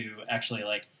able to actually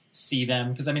like see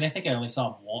them because I mean I think I only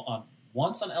saw them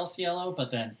once on El Cielo,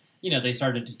 but then they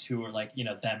started to tour like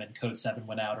them and Code 7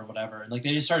 went out or whatever, and like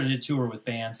they just started to tour with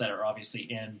bands that are obviously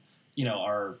in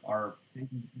our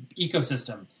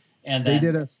ecosystem, and then,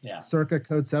 they did a circa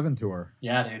Code 7 tour.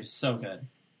 Yeah, dude, so good.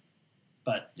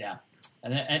 But yeah,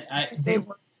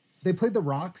 they played the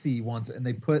Roxy once, and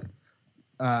they put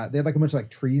they had like a bunch of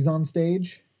like trees on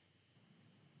stage.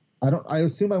 I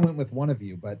assume I went with one of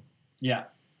you, but yeah,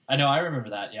 I know. I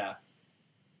remember that. Yeah.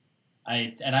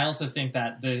 I also think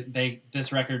that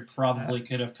this record probably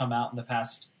could have come out in the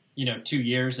past, 2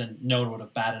 years and no one would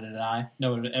have batted an eye.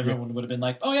 Everyone would have been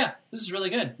like, oh yeah, this is really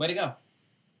good. Way to go.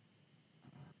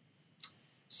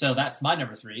 So that's my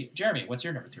number 3. Jeremy, what's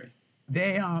your number 3?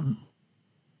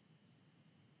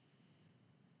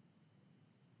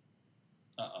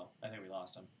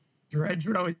 Dredge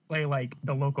would always play like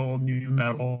the local new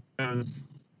metal shows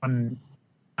on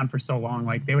for so long.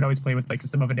 Like they would always play with like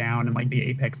System of a Down and like the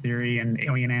Apex Theory and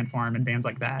Alien Ant Farm and bands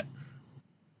like that.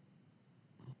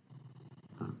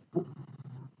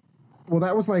 Well,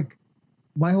 that was like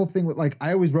my whole thing with like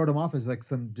I always wrote them off as like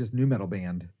some just new metal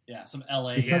band. Yeah, some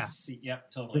LA.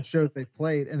 Yep, totally. The shows they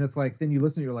played, and it's like then you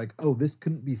listen, you're like, oh, this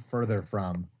couldn't be further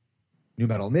from new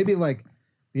metal. Maybe like,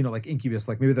 you know, like Incubus,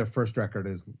 like maybe their first record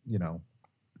is, you know,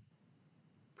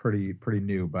 pretty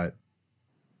new, but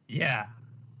yeah,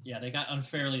 they got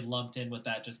unfairly lumped in with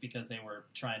that just because they were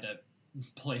trying to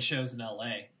play shows in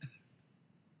LA.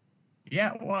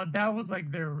 Yeah, well, that was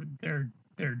like their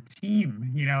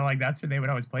team, you know, like that's who they would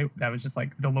always play. That was just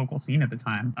like the local scene at the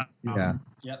time.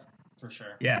 Yep, for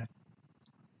sure. Yeah.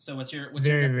 So what's your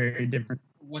very different.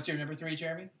 What's your number 3,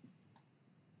 Jeremy?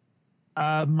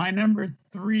 My number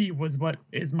 3 was what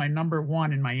is my number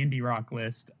 1 in my indie rock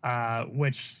list,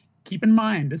 which keep in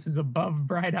mind this is above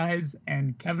Bright Eyes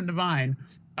and Kevin Devine.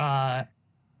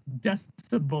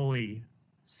 Decibel-y,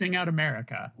 Sing Out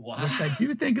America, wow. Which I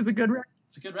do think is a good record.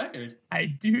 It's a good record. I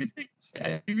do think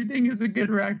it's a good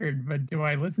record, but do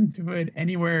I listen to it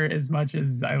anywhere as much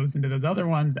as I listen to those other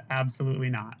ones? Absolutely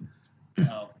not.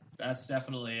 No, that's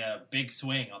definitely a big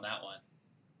swing on that one,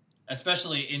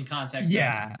 especially in context.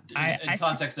 Yeah, in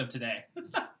context of today.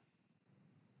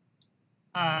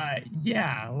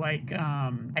 Yeah, like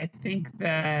I think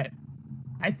that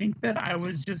I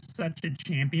was just such a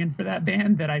champion for that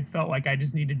band that I felt like I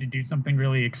just needed to do something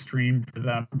really extreme for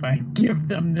them by give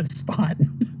them this spot.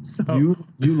 So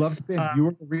you loved the band. You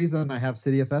were the reason I have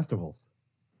City of Festivals.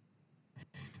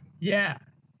 Yeah,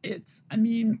 this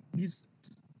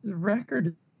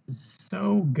record is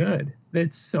so good.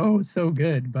 It's so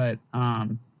good. But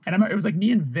and it was like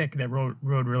me and Vic that rode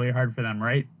really hard for them,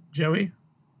 right, Joey?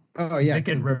 Oh yeah, Vic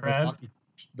and Rev.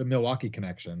 The Milwaukee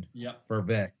connection. Yep. For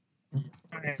Vic.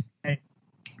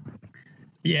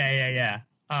 Yeah.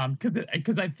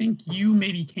 Because I think you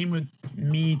maybe came with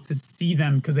me to see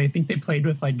them because I think they played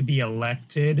with like the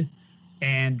Elected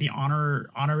and the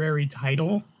honorary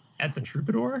title at the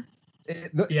Troubadour. In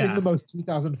the most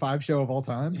 2005 show of all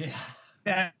time. Yeah.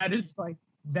 That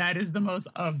is the most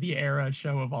of the era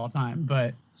show of all time.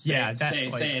 But say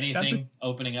anything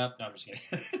opening up. No, I'm just kidding.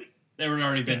 They would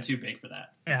already been too big for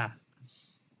that.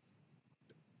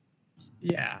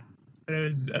 Yeah. But it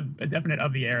was a definite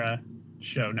of the era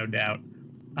show, no doubt.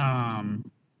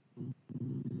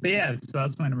 But yeah, so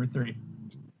that's my number 3.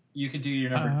 You can do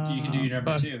your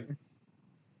number 2.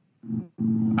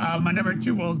 My number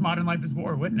 2 was Modern Life is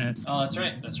War, Witness. Oh, that's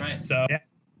right. So yeah.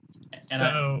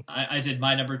 And I did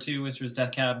my number 2, which was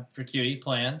Death Cab for Cutie,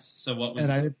 Plans. So what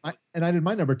was? And I did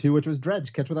my number 2, which was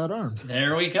Dredge, Catch Without Arms.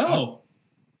 There we go.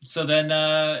 So then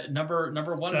number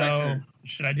 1 record.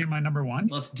 Should I do my number 1?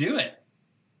 Let's do it.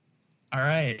 All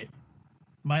right.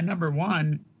 My number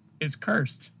 1 is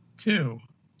Cursed 2.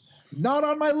 Not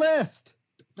on my list.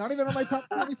 Not even on my top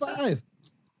 25.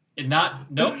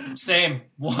 Nope, same.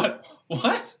 What?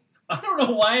 I don't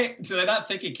know why. Did I not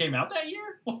think it came out that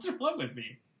year? What's wrong with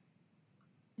me?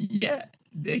 Yeah,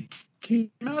 they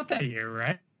came out that year,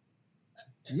 right?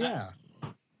 Yeah.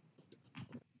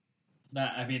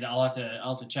 I'll have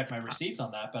to check my receipts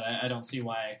on that, but I don't see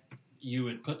why you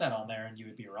would put that on there and you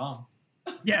would be wrong.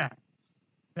 Yeah.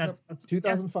 That's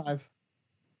 2005.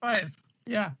 5.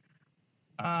 Yeah.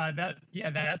 That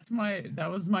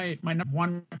was my number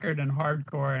 1 record in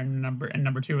hardcore, and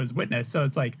number 2 is Witness. So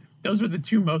it's like those were the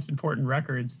 2 most important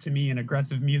records to me in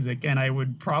aggressive music, and I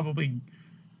would probably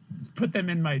put them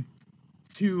in my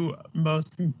 2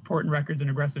 most important records in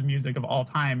aggressive music of all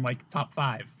time, like top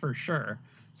 5 for sure.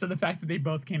 So the fact that they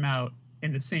both came out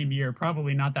in the same year,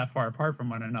 probably not that far apart from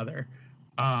one another,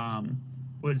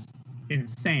 was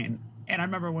insane. And I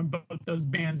remember when both those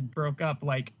bands broke up,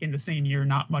 like in the same year,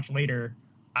 not much later,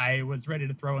 I was ready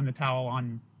to throw in the towel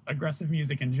on aggressive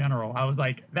music in general. I was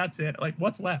like, that's it. Like,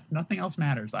 what's left? Nothing else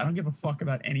matters. I don't give a fuck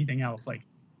about anything else. Like,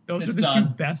 those are the done.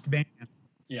 2 best bands.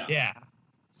 Yeah.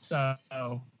 So,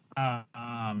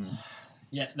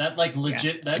 yeah,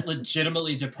 that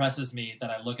legitimately depresses me that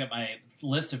I look at my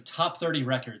list of top 30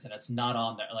 records and it's not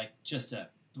on there. Like, that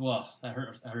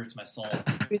hurts my soul.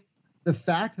 The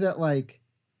fact that like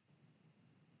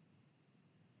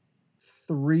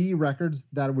 3 records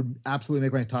that would absolutely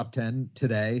make my top 10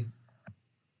 today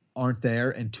aren't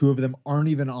there, and 2 of them aren't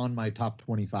even on my top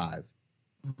 25.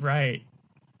 Right.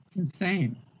 It's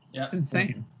insane. Yeah. It's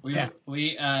insane. We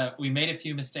made a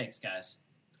few mistakes, guys.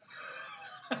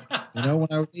 You know,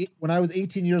 when I was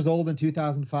 18 years old in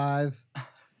 2005.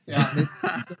 Yeah.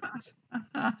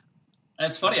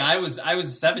 That's funny. I was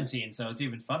 17, so it's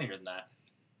even funnier than that.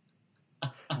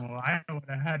 Well, I would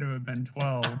have had to have been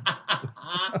 12.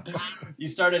 You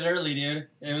started early, dude.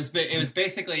 It was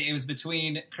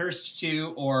between Cursed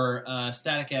 2 or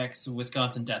Static X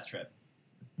Wisconsin Death Trip.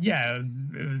 Yeah,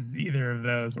 it was either of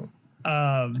those.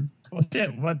 Well,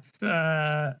 shit. What's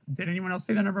did anyone else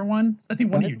say the number one? I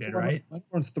think one of you did, right? My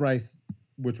one's Thrice,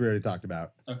 which we already talked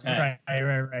about. Okay.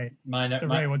 Right.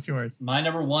 Ray, what's yours? My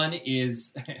number one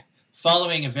is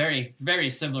following a very, very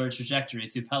similar trajectory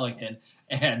to Pelican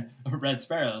and Red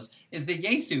Sparrows, is the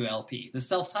Yesu LP, the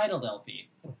self-titled LP.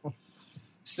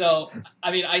 So,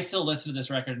 I mean, I still listen to this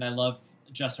record, and I love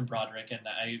Justin Broderick, and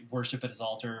I worship at his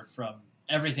altar from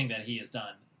everything that he has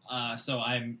done. So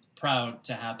I'm proud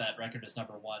to have that record as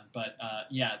number one. But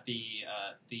the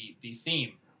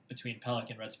theme between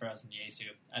Pelican, Red Sparrows, and Yesu,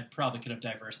 I probably could have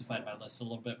diversified my list a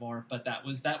little bit more. But that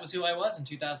was who I was in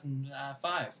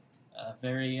 2005.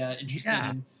 Very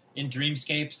interested in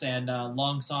dreamscapes and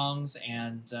long songs,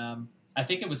 and I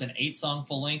think it was an 8-song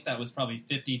full length that was probably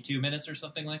 52 minutes or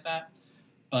something like that.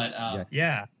 But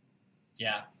yeah.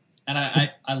 And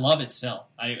I love it still.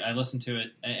 I listen to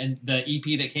it, and the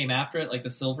EP that came after it, like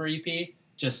the Silver EP,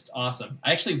 just awesome.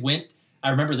 I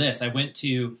remember this. I went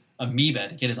to Amoeba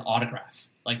to get his autograph.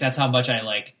 Like, that's how much I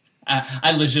like.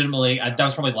 I legitimately, that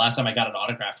was probably the last time I got an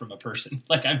autograph from a person.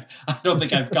 Like, I don't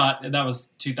think I've got, that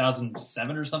was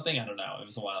 2007 or something. I don't know. It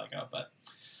was a while ago, but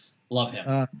love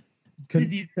him.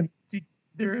 Did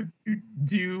either of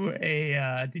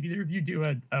you do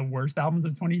a worst albums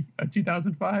of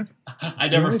 2005? I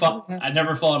never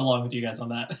followed along with you guys on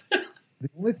that. The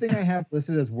only thing I have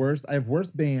listed as worst, I have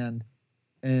worst band,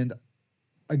 and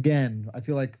again, I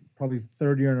feel like probably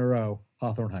third year in a row,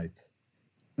 Hawthorne Heights.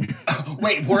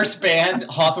 Wait, worst band,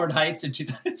 Hawthorne Heights in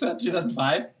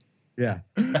 2005? Yeah.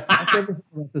 My favorite thing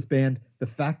about this band, the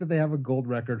fact that they have a gold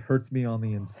record hurts me on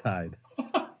the inside.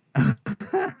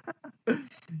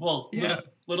 Well, yeah.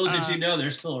 Little did you know they're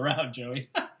still around, Joey.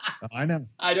 I know.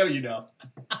 I know you know.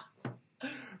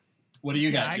 What do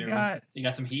you got, Joey? You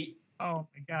got some heat? Oh,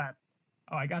 my God.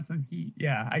 Oh, I got some heat.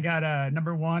 Yeah, I got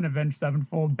number one, Avenged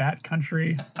Sevenfold, Bat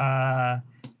Country.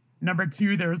 Number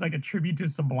two, there was like a tribute to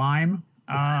Sublime.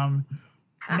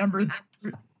 Number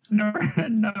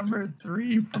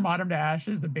three, From Autumn to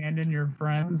Ashes, Abandon Your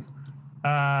Friends.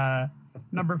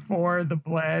 Number four, The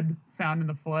Bled, Found in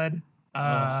the Flood.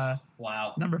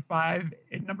 Wow. Number five,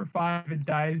 It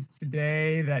Dies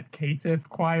Today, that Caitiff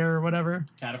Choir or whatever.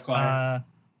 Caitiff Choir.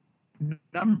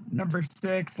 Number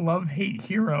six, Love Hate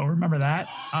Hero. Remember that?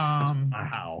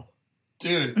 Wow.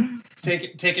 Dude,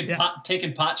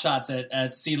 taking pot shots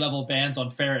at sea-level bands on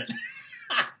Ferret.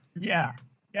 Yeah.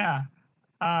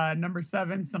 Number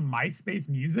seven, some MySpace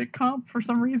music comp for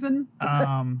some reason.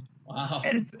 Wow.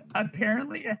 And it's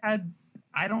apparently it had,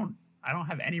 I don't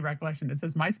have any recollection. It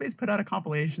says MySpace put out a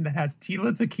compilation that has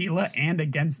Tila Tequila and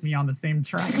Against Me on the same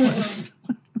track list.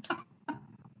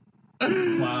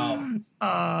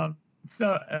 Wow.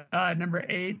 So number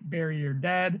 8, Bury Your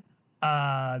Dead,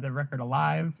 the record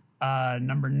Alive.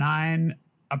 Number 9,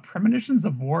 A Premonitions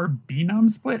of War B-Numb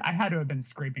split. I had to have been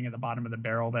scraping at the bottom of the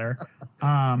barrel there.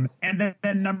 And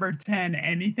then number 10,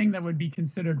 anything that would be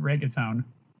considered reggaeton.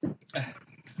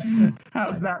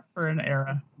 How's that for an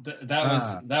era?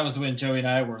 That was when Joey and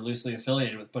I were loosely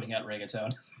affiliated with putting out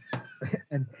reggaeton.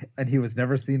 and he was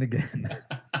never seen again.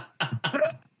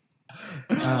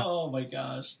 Oh my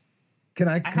gosh. Can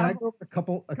I go over a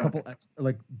couple extra,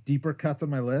 like deeper cuts on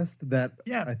my list that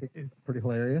I think is pretty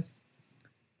hilarious?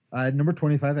 Number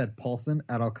 25 had Paulson,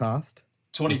 At All Cost.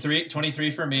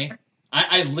 23 for me.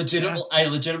 I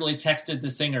legitimately texted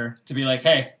the singer to be like,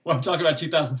 "Hey, well, I'm talking about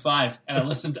 2005," and I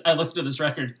listened to this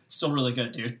record. Still really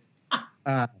good, dude.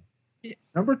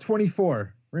 Number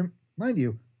 24, mind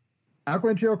you,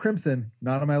 Alkaline Trio Crimson,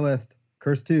 not on my list.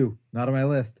 Curse 2, not on my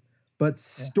list. But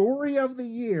Story of the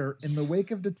Year, In the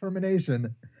Wake of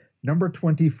Determination, number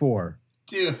 24.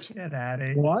 Dude, get out of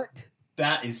here. What?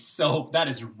 That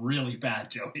is really bad,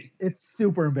 Joey. It's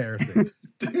super embarrassing.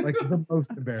 Like the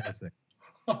most embarrassing.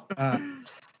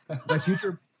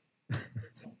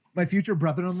 My future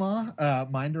brother-in-law,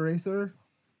 Mind Eraser,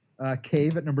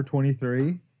 Cave at number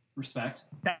 23. Respect.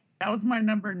 That was my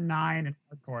number 9 in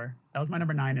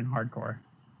hardcore.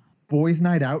 Boys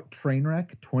Night Out,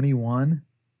 Trainwreck, 21.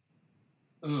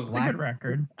 Ooh, it's a good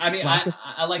record. I mean,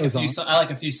 I like a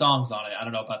few songs on it. I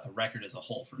don't know about the record as a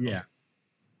whole. For me. Yeah,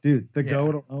 dude, The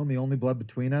Goat Alone, The Only Blood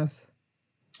Between Us.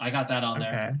 I got that on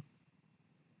there.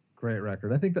 Great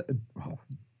record. I think that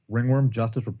Ringworm,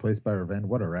 Justice Replaced by Revenge.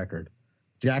 What a record.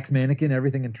 Jack's Mannequin,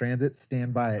 Everything in Transit,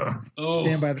 Stand By It.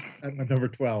 Stand By at number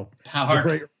 12.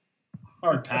 Hard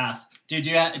pass, dude. Do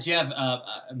you have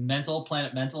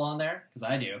Planet Mental on there? Because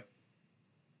I do.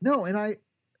 No, and I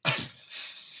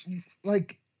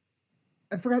like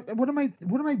I forgot what am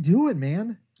I doing,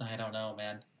 man? I don't know,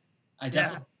 man. I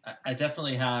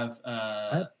definitely have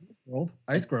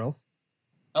Ice Girls.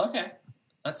 Okay.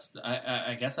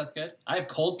 I guess that's good. I have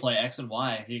Coldplay X and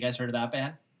Y. Have you guys heard of that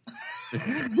band?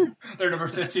 They're number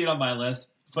 15 on my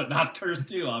list, but not Curse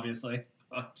 2, obviously.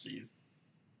 Oh, jeez.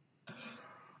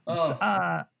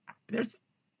 Oh.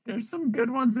 There's some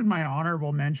good ones in my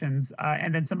honorable mentions,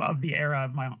 and then some of the era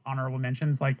of my honorable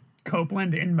mentions, like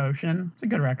Copeland In Motion. It's a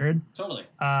good record. Totally.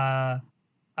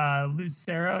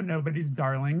 Lucero, Nobody's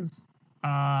Darlings. Do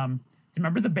you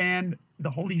remember the band The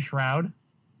Holy Shroud?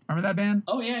 Remember that band?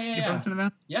 Oh, yeah. You listened to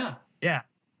them? Yeah. Yeah.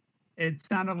 It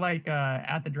sounded like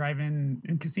At the Drive-In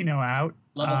and Casino Out.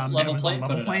 Level Plane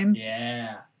put it Plane. up.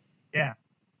 Yeah. Yeah.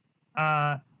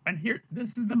 And here,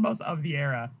 this is the most of the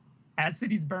era. As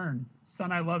Cities Burn,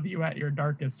 Son, I Love You at Your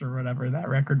Darkest, or whatever that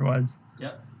record was.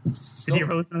 Yep. Did you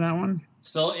ever listen to that one?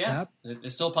 Still, yes. Yep.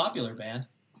 It's still a popular band.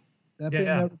 That band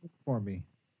never did for me.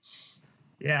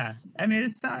 Yeah. I mean,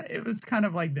 it was kind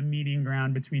of like the meeting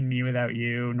ground between Me Without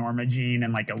You, Norma Jean,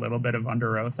 and like a little bit of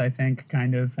Under Oath, I think,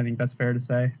 kind of. I think that's fair to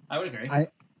say. I would agree.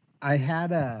 I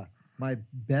had my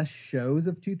best shows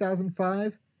of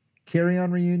 2005, Carry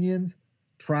On Reunions,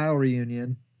 Trial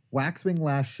Reunion, Waxwing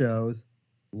Last Shows,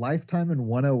 Lifetime in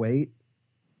 108.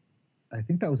 I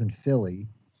think that was in Philly.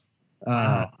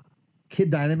 Kid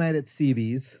Dynamite at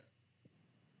CB's.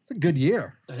 It's a good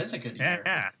year. That is a good year.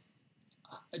 Yeah.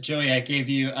 Joey, I gave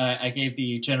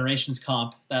the Generations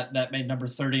comp that made number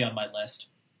 30 on my list.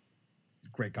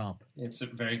 Great comp. It's a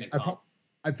very good comp.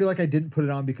 I feel like I didn't put it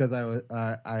on because I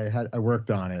worked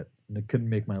on it and it couldn't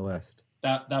make my list.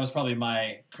 That was probably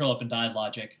my curl up and die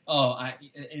logic.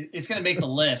 It's going to make the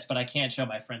list, but I can't show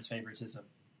my friend's favoritism.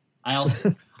 I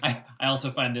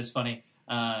also find this funny.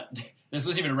 This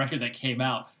wasn't even a record that came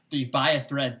out. The Buy a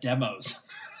Thread demos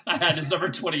I had as number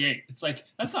 28. It's like,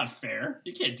 that's not fair.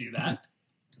 You can't do that.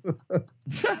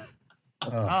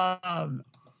 I'm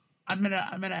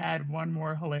gonna add one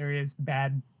more hilarious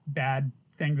bad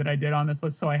thing that I did on this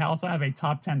list. So I also have a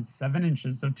top 10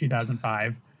 7-inches of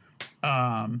 2005.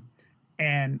 And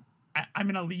I'm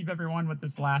going to leave everyone with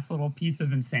this last little piece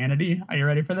of insanity. Are you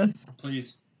ready for this?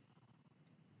 Please.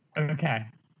 Okay.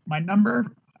 My number,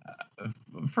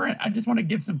 I just want to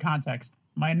give some context.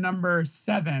 My number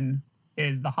 7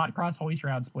 is the Hot Cross Holy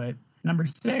Shroud split. Number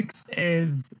 6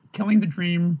 is Killing the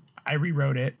Dream. I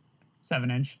rewrote it,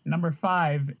 7-inch. Number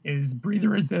 5 is Breathe or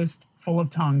Resist, Full of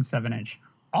Tongue, 7-inch.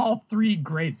 All 3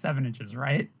 great 7-inches,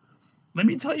 right? Let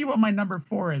me tell you what my number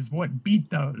 4 is, what beat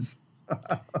those.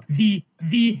 The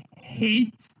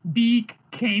Hate Beak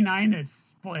Caninus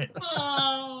split.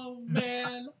 Oh,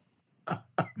 man.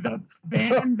 The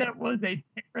band that was a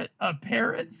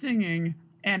parrot singing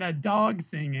and a dog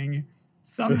singing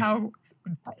somehow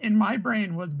in my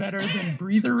brain was better than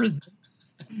Breathe or Resist.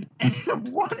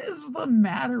 What is the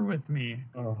matter with me?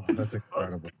 Oh, that's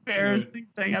incredible. Embarrassing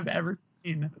thing I've ever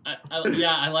seen. I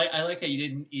like how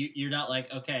you're not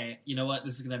like, okay, you know what,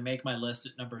 this is gonna make my list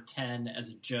at number 10 as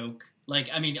a joke. Like,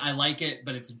 I mean, I like it,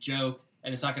 but it's a joke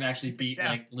and it's not gonna actually beat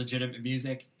like legitimate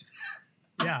music.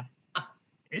 Yeah.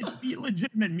 It beat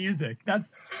legitimate music.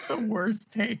 That's the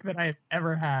worst take that I've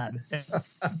ever had.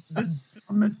 It's the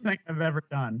dumbest thing I've ever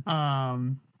done.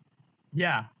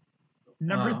 Yeah.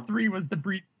 Number 3 was a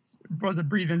Breathe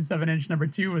In 7-inch. Number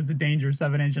 2 was a Danger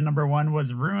 7-inch, and number 1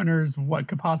 was Ruiners. What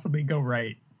could possibly go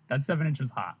right? That 7-inch was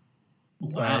hot.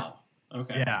 Wow.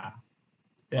 Okay. Yeah.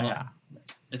 Well,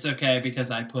 it's okay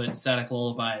because I put Static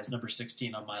Lullaby as number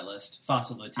 16 on my list.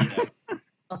 Fossil Latino.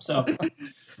 So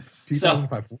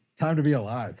 2005, time to be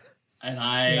alive. And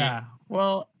I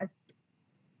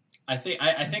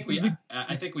think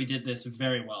we did this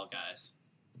very well, guys.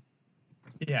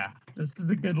 Yeah, this is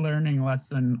a good learning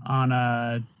lesson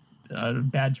on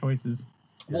bad choices.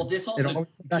 Well, this also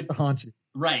back to haunt you.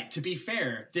 Right. To be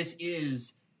fair, this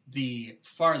is the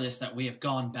farthest that we have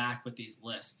gone back with these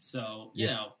lists. So you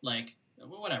know, like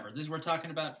whatever. We're talking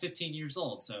about 15 years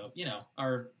old. So you know,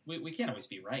 we can't always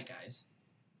be right, guys.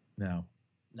 No,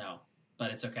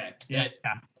 but it's okay. Yeah.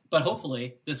 But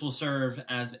hopefully, this will serve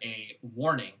as a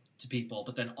warning to people,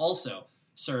 but then also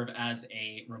serve as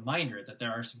a reminder that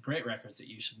there are some great records that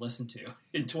you should listen to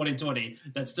in 2020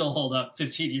 that still hold up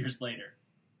 15 years later.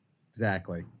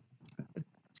 Exactly.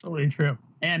 Totally true.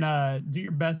 And do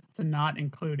your best to not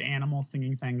include animals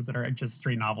singing things that are just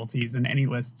straight novelties in any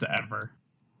lists ever.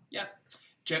 Yep.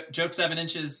 Joke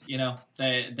 7-inches, you know,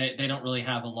 they don't really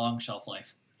have a long shelf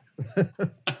life.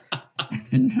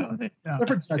 No, they don't. Except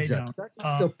for Judge. They don't.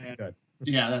 Still good.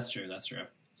 Yeah, that's true.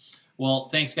 Well,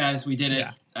 thanks, guys. We did it.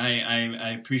 Yeah.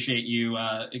 I appreciate you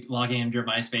logging into your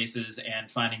MySpaces and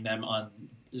finding them on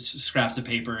scraps of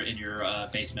paper in your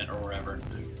basement or wherever.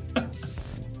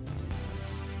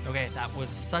 Okay, that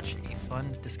was such a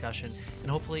fun discussion,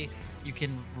 and hopefully you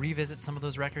can revisit some of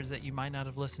those records that you might not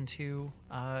have listened to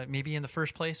maybe in the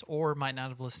first place, or might not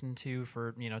have listened to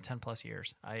for 10 plus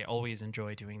years. I always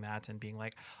enjoy doing that and being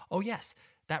like, oh yes,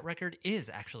 that record is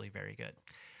actually very good.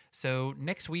 So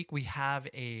next week we have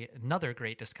another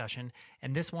great discussion,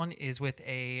 and this one is with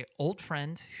a old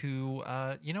friend who,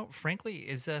 frankly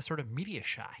is sort of media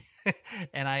shy.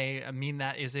 And I mean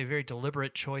that is a very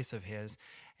deliberate choice of his.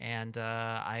 And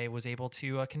I was able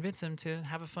to convince him to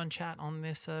have a fun chat on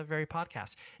this very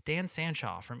podcast. Dan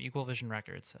Sandshaw from Equal Vision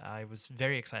Records. I was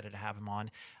very excited to have him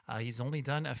on. He's only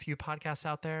done a few podcasts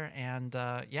out there, and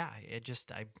I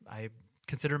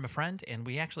consider him a friend, and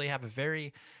we actually have a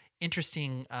very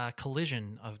interesting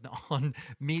collision on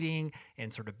meeting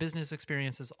and sort of business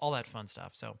experiences, all that fun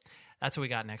stuff. So that's what we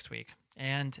got next week.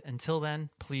 And until then,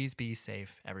 please be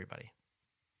safe, everybody.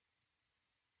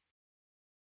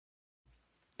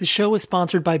 The show is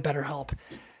sponsored by BetterHelp.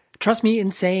 Trust me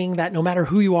in saying that no matter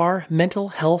who you are, mental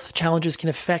health challenges can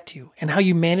affect you, and how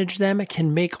you manage them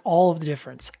can make all of the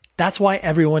difference. That's why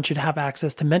everyone should have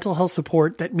access to mental health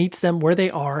support that meets them where they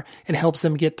are and helps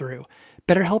them get through.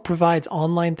 BetterHelp provides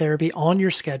online therapy on your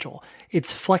schedule.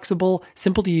 It's flexible,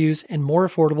 simple to use, and more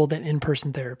affordable than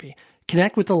in-person therapy.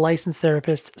 Connect with a licensed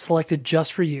therapist selected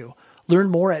just for you. Learn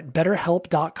more at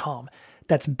betterhelp.com.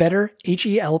 That's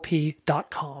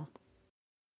betterhelp.com.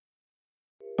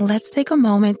 Let's take a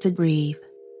moment to breathe.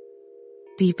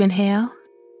 Deep inhale.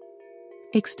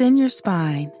 Extend your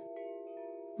spine.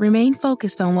 Remain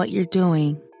focused on what you're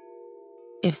doing.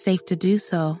 If safe to do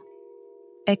so,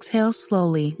 exhale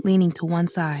slowly, leaning to one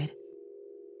side.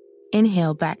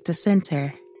 Inhale back to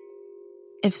center.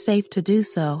 If safe to do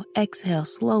so, exhale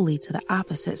slowly to the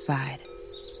opposite side.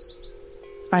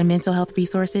 Find mental health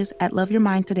resources at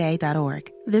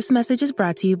loveyourmindtoday.org. This message is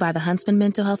brought to you by the Huntsman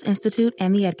Mental Health Institute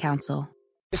and the Ad Council.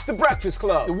 It's The Breakfast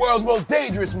Club, the world's most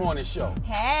dangerous morning show.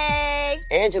 Hey!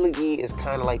 Angela Yee is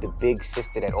kind of like the big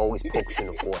sister that always pokes you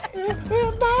in the forehead.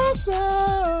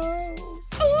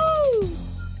 Ooh.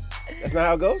 That's not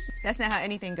how it goes? That's not how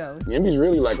anything goes. Yemi's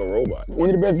really like a robot. One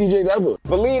of the best DJs ever.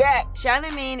 Believe that.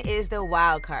 Charlemagne is the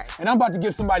wild card. And I'm about to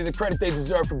give somebody the credit they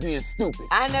deserve for being stupid.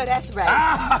 I know that's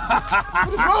right.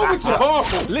 What is wrong with you?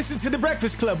 Oh. Listen to The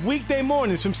Breakfast Club weekday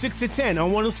mornings from 6 to 10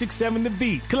 on 106.7 The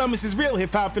Beat. Columbus's real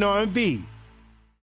hip-hop and R&B.